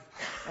life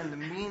and the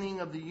meaning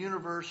of the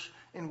universe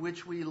in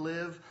which we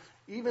live,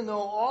 even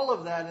though all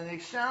of that, and they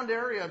sound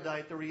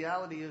erudite, the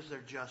reality is they're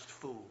just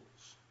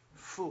fools.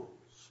 Fools.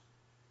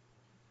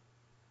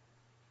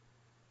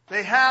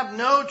 They have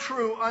no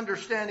true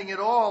understanding at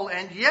all,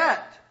 and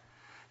yet,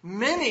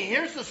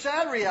 here's the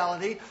sad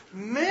reality,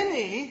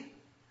 many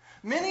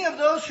of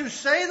those who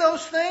say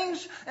those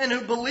things and who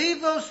believe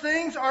those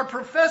things are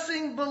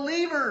professing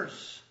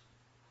believers.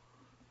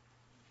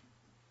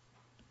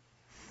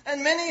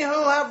 And many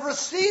who have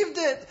received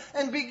it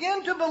and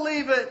begin to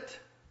believe it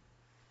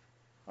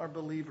are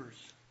believers.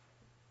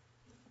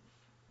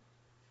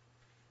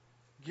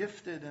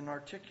 Gifted and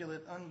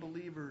articulate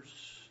unbelievers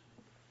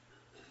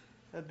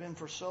have been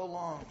for so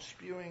long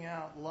spewing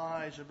out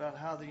lies about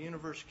how the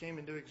universe came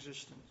into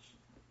existence.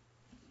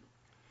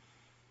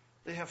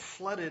 They have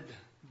flooded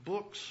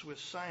books with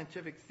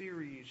scientific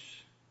theories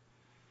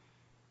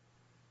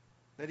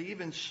that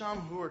even some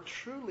who are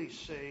truly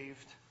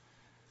saved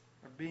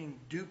are being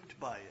duped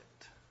by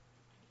it,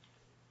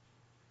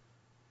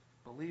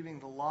 believing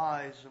the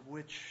lies of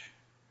which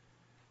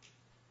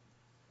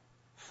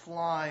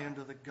fly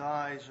under the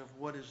guise of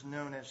what is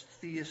known as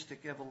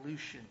theistic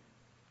evolution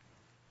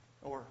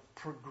or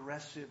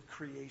progressive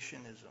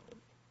creationism.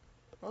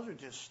 Those are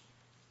just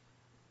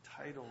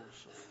titles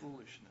of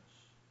foolishness.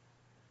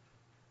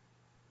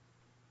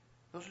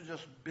 Those are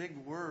just big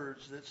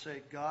words that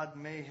say God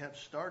may have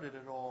started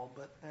it all,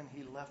 but then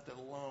he left it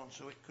alone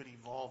so it could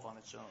evolve on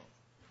its own.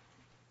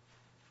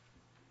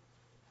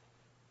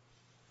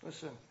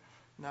 Listen,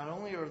 not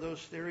only are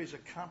those theories a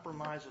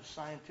compromise of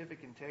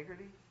scientific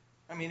integrity,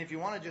 I mean, if you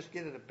want to just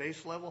get at a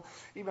base level,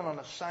 even on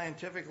a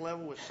scientific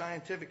level with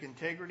scientific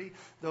integrity,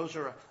 those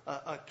are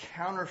a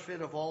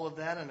counterfeit of all of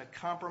that and a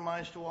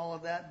compromise to all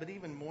of that. But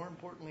even more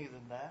importantly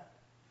than that,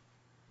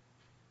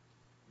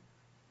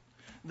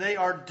 they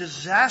are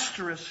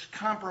disastrous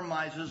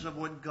compromises of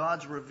what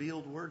God's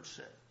revealed word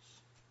says.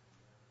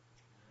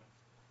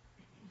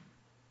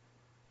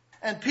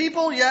 And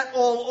people yet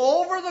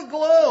all over the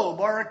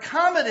globe are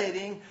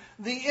accommodating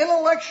the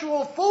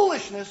intellectual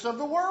foolishness of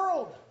the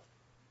world.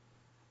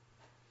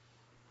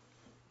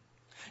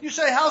 You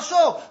say, how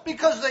so?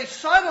 Because they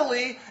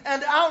subtly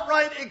and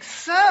outright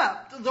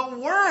accept the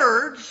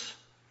words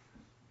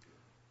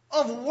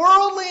of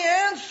worldly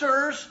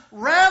answers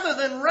rather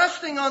than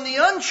resting on the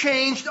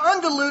unchanged,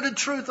 undiluted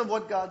truth of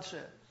what God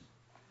says.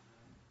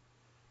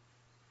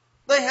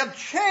 They have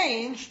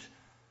changed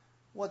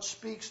what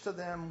speaks to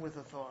them with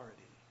authority.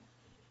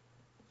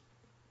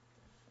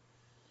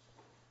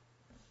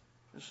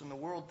 Listen, the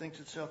world thinks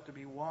itself to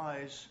be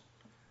wise.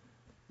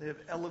 They have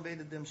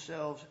elevated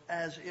themselves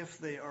as if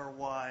they are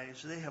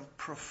wise. They have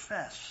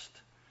professed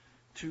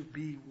to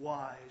be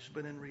wise,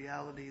 but in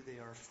reality they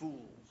are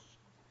fools.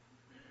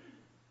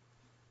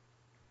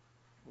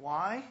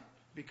 Why?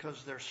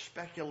 Because their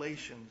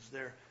speculations,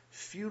 their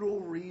futile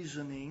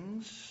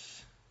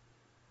reasonings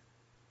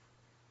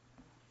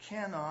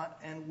cannot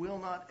and will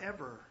not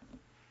ever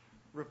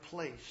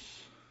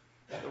replace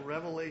the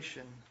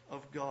revelation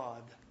of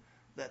God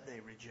that they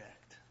reject.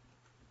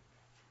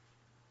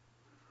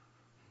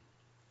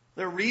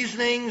 Their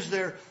reasonings,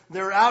 their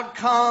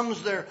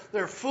outcomes,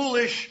 their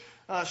foolish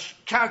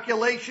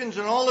calculations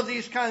and all of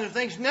these kinds of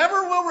things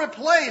never will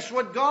replace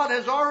what God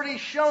has already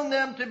shown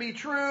them to be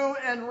true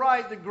and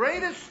right. The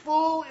greatest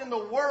fool in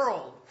the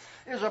world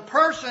is a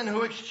person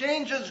who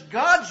exchanges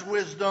God's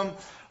wisdom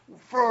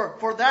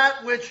for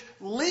that which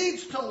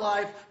leads to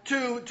life,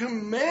 to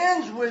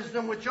man's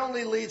wisdom, which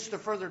only leads to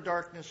further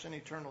darkness and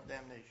eternal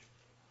damnation.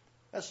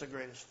 That's the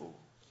greatest fool.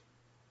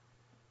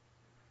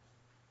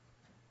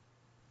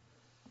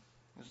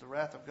 Is the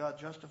wrath of God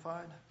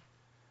justified?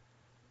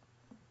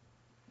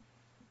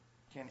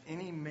 Can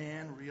any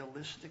man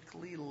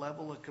realistically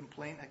level a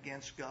complaint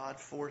against God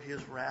for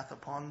his wrath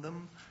upon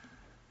them?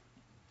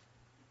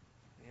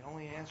 The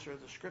only answer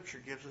the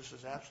Scripture gives us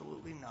is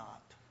absolutely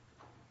not.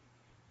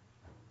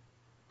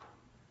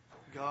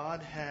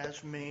 God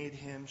has made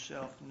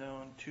himself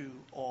known to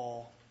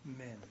all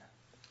men.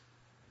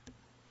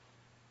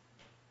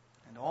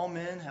 And all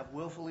men have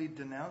willfully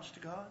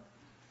denounced God.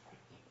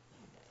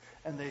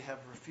 And they have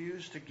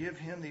refused to give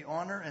him the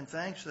honor and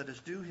thanks that is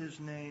due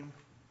his name.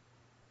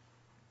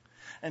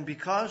 And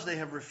because they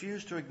have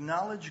refused to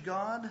acknowledge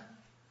God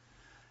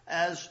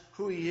as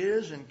who he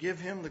is and give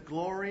him the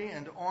glory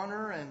and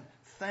honor and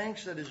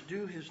thanks that is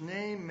due his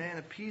name, man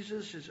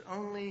appeases his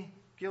only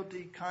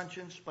guilty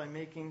conscience by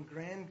making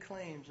grand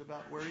claims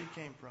about where he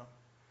came from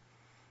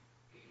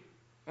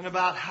and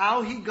about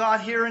how he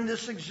got here in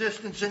this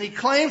existence. And he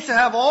claims to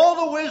have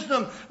all the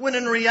wisdom when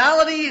in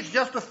reality he's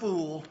just a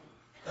fool.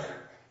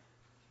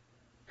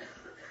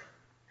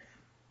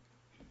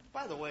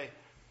 By the way,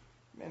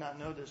 you may not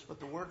know this, but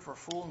the word for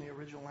fool in the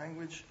original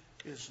language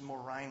is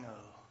morino.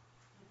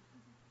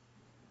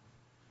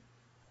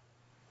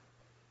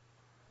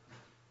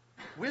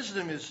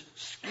 Wisdom is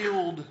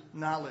skilled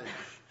knowledge,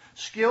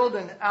 skilled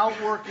and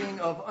outworking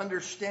of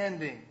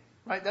understanding.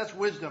 Right? That's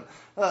wisdom.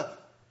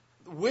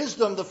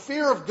 Wisdom, the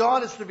fear of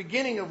God is the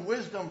beginning of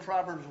wisdom,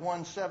 Proverbs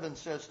 1:7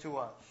 says to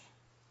us.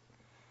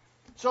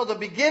 So the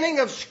beginning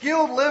of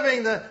skilled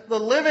living, the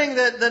living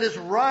that is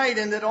right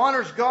and that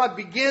honors God,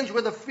 begins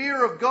with a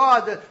fear of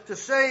God, to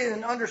say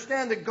and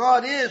understand that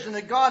God is and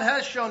that God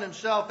has shown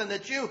himself and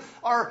that you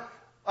are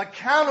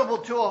accountable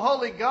to a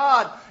holy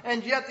God.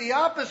 And yet the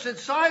opposite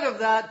side of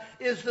that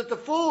is that the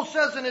fool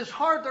says in his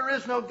heart there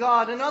is no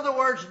God. In other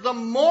words, the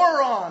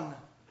moron.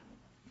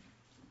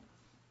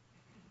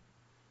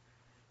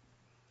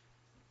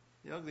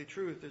 The ugly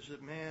truth is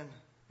that man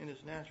in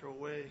his natural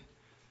way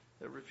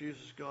that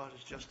refuses God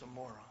is just a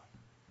moron.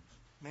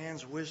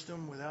 Man's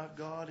wisdom without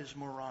God is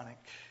moronic.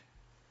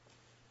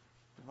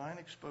 Divine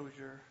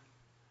exposure,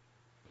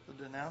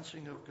 the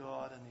denouncing of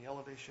God, and the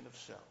elevation of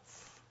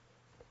self.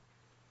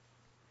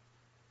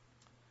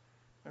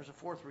 There's a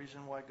fourth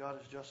reason why God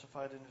is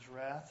justified in his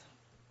wrath.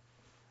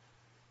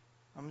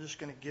 I'm just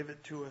going to give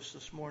it to us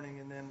this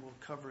morning and then we'll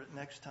cover it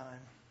next time.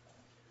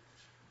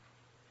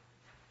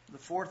 The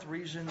fourth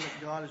reason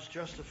that God is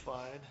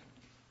justified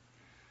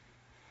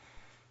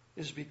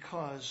is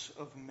because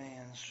of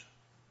man's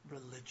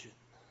religion.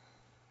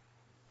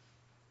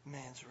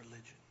 Man's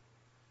religion.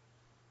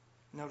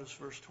 Notice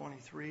verse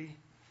 23.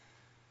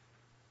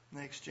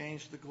 They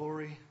exchanged the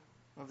glory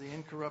of the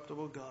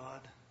incorruptible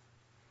God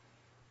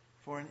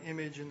for an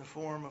image in the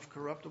form of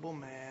corruptible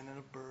man and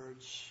of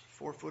birds,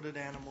 four-footed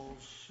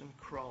animals, and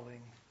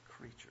crawling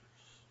creatures.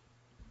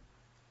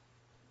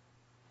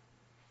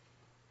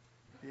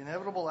 The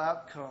inevitable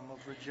outcome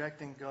of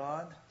rejecting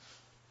God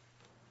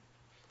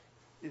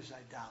is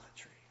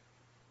idolatry.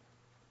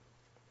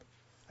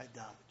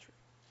 Idolatry.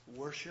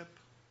 Worship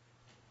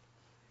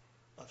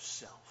of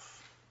self.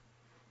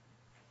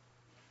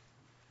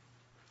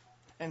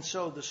 And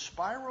so the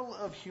spiral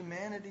of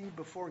humanity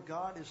before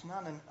God is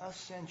not an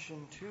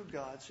ascension to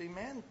God. See,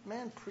 man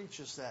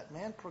preaches that.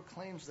 Man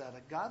proclaims that.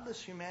 A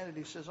godless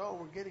humanity says, oh,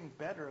 we're getting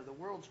better. The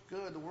world's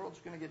good. The world's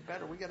going to get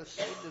better. We've got to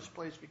save this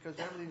place because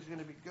everything's going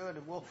to be good.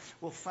 And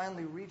we'll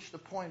finally reach the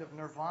point of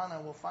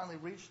nirvana. We'll finally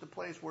reach the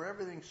place where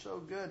everything's so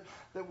good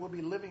that we'll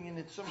be living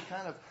in some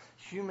kind of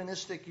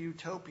humanistic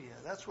utopia.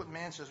 That's what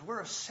man says.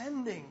 We're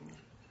ascending.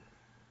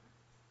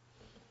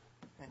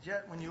 And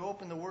yet, when you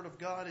open the Word of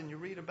God and you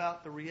read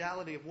about the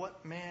reality of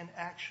what man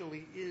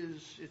actually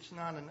is, it's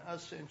not an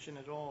ascension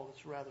at all.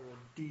 It's rather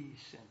a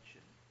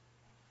descension.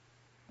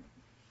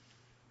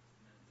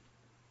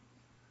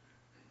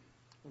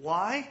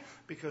 Why?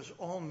 Because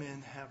all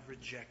men have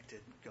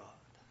rejected God.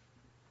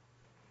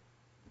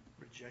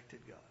 Rejected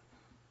God.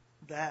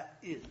 That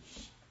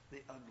is the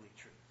ugly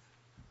truth.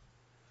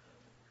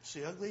 It's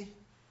the ugly,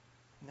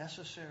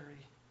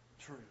 necessary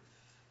truth.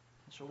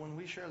 And so when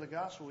we share the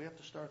gospel, we have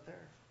to start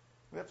there.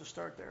 We have to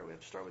start there. We have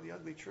to start with the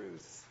ugly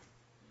truth.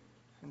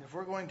 And if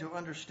we're going to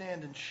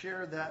understand and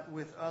share that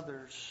with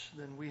others,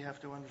 then we have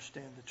to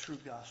understand the true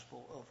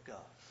gospel of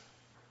God.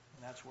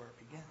 And that's where it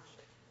begins.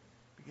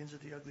 It begins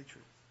at the ugly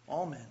truth.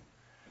 All men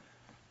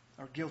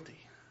are guilty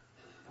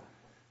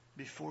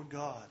before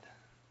God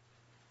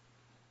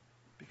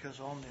because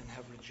all men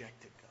have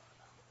rejected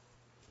God.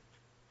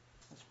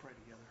 Let's pray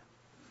together.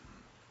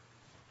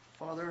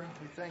 Father,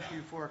 we thank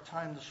you for our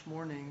time this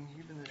morning,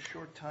 even this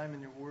short time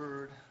in your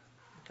word.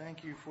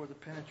 Thank you for the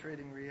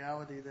penetrating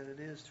reality that it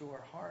is to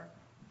our heart.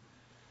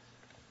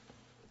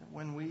 That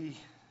when we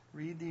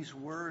read these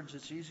words,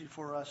 it's easy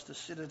for us to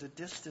sit at a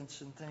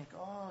distance and think,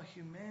 oh,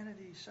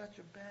 humanity is such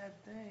a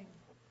bad thing.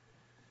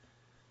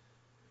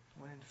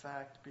 When in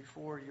fact,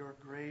 before your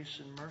grace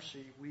and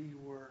mercy, we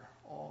were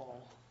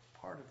all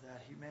part of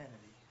that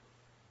humanity.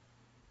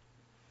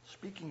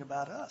 Speaking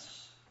about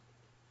us.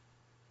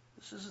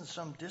 This isn't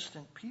some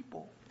distant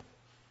people.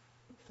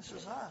 This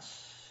is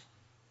us.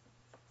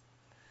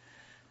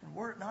 And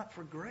were it not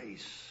for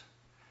grace,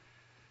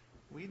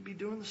 we'd be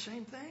doing the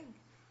same thing.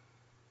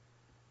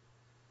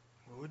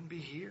 We wouldn't be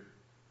here.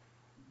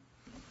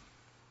 And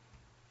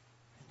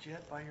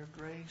yet, by your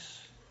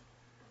grace,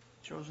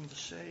 chosen to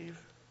save,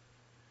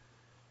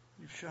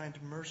 you've shined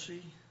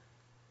mercy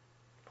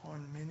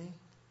upon many.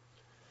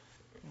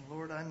 And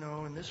Lord, I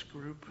know in this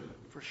group,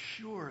 for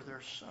sure, there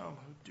are some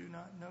who do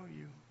not know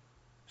you.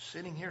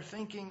 Sitting here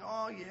thinking,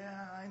 oh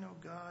yeah, I know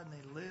God, and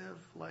they live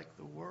like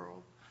the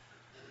world.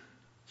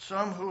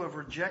 Some who have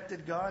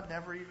rejected God,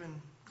 never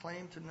even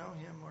claimed to know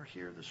him, are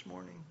here this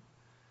morning.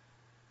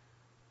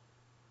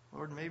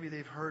 Lord, maybe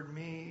they've heard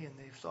me and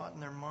they've thought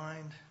in their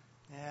mind,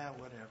 yeah,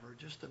 whatever,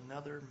 just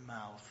another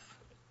mouth.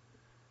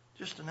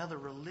 Just another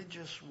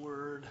religious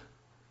word.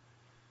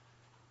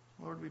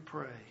 Lord, we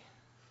pray.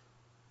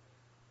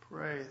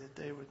 Pray that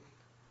they would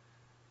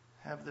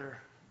have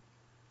their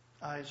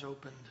eyes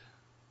opened.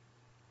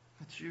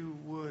 That you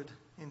would,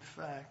 in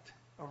fact,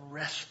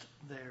 arrest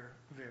their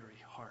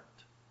very heart.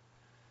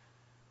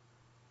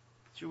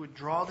 That you would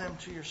draw them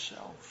to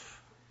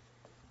yourself.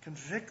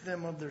 Convict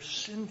them of their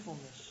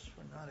sinfulness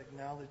for not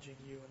acknowledging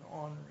you and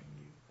honoring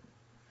you.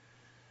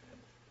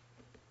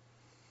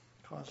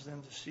 Cause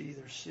them to see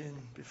their sin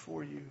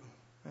before you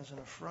as an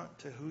affront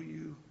to who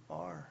you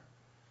are.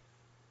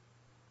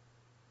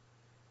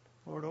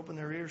 Lord, open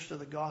their ears to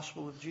the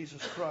gospel of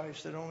Jesus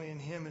Christ, that only in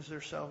him is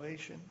there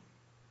salvation.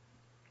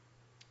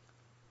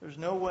 There's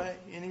no way,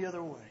 any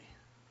other way.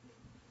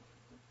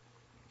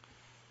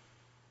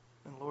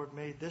 And Lord,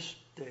 may this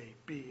day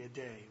be a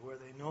day where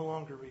they no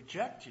longer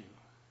reject you,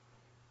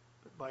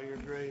 but by your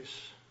grace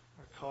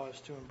are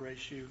caused to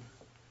embrace you.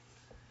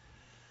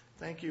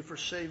 Thank you for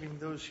saving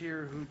those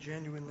here who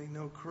genuinely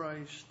know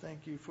Christ.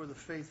 Thank you for the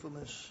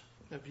faithfulness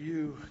of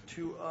you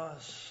to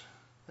us,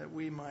 that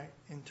we might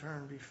in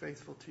turn be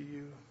faithful to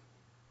you.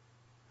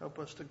 Help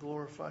us to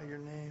glorify your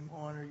name,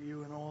 honor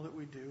you in all that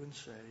we do and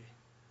say.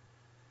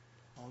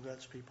 All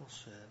God's people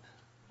said,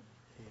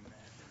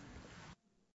 amen.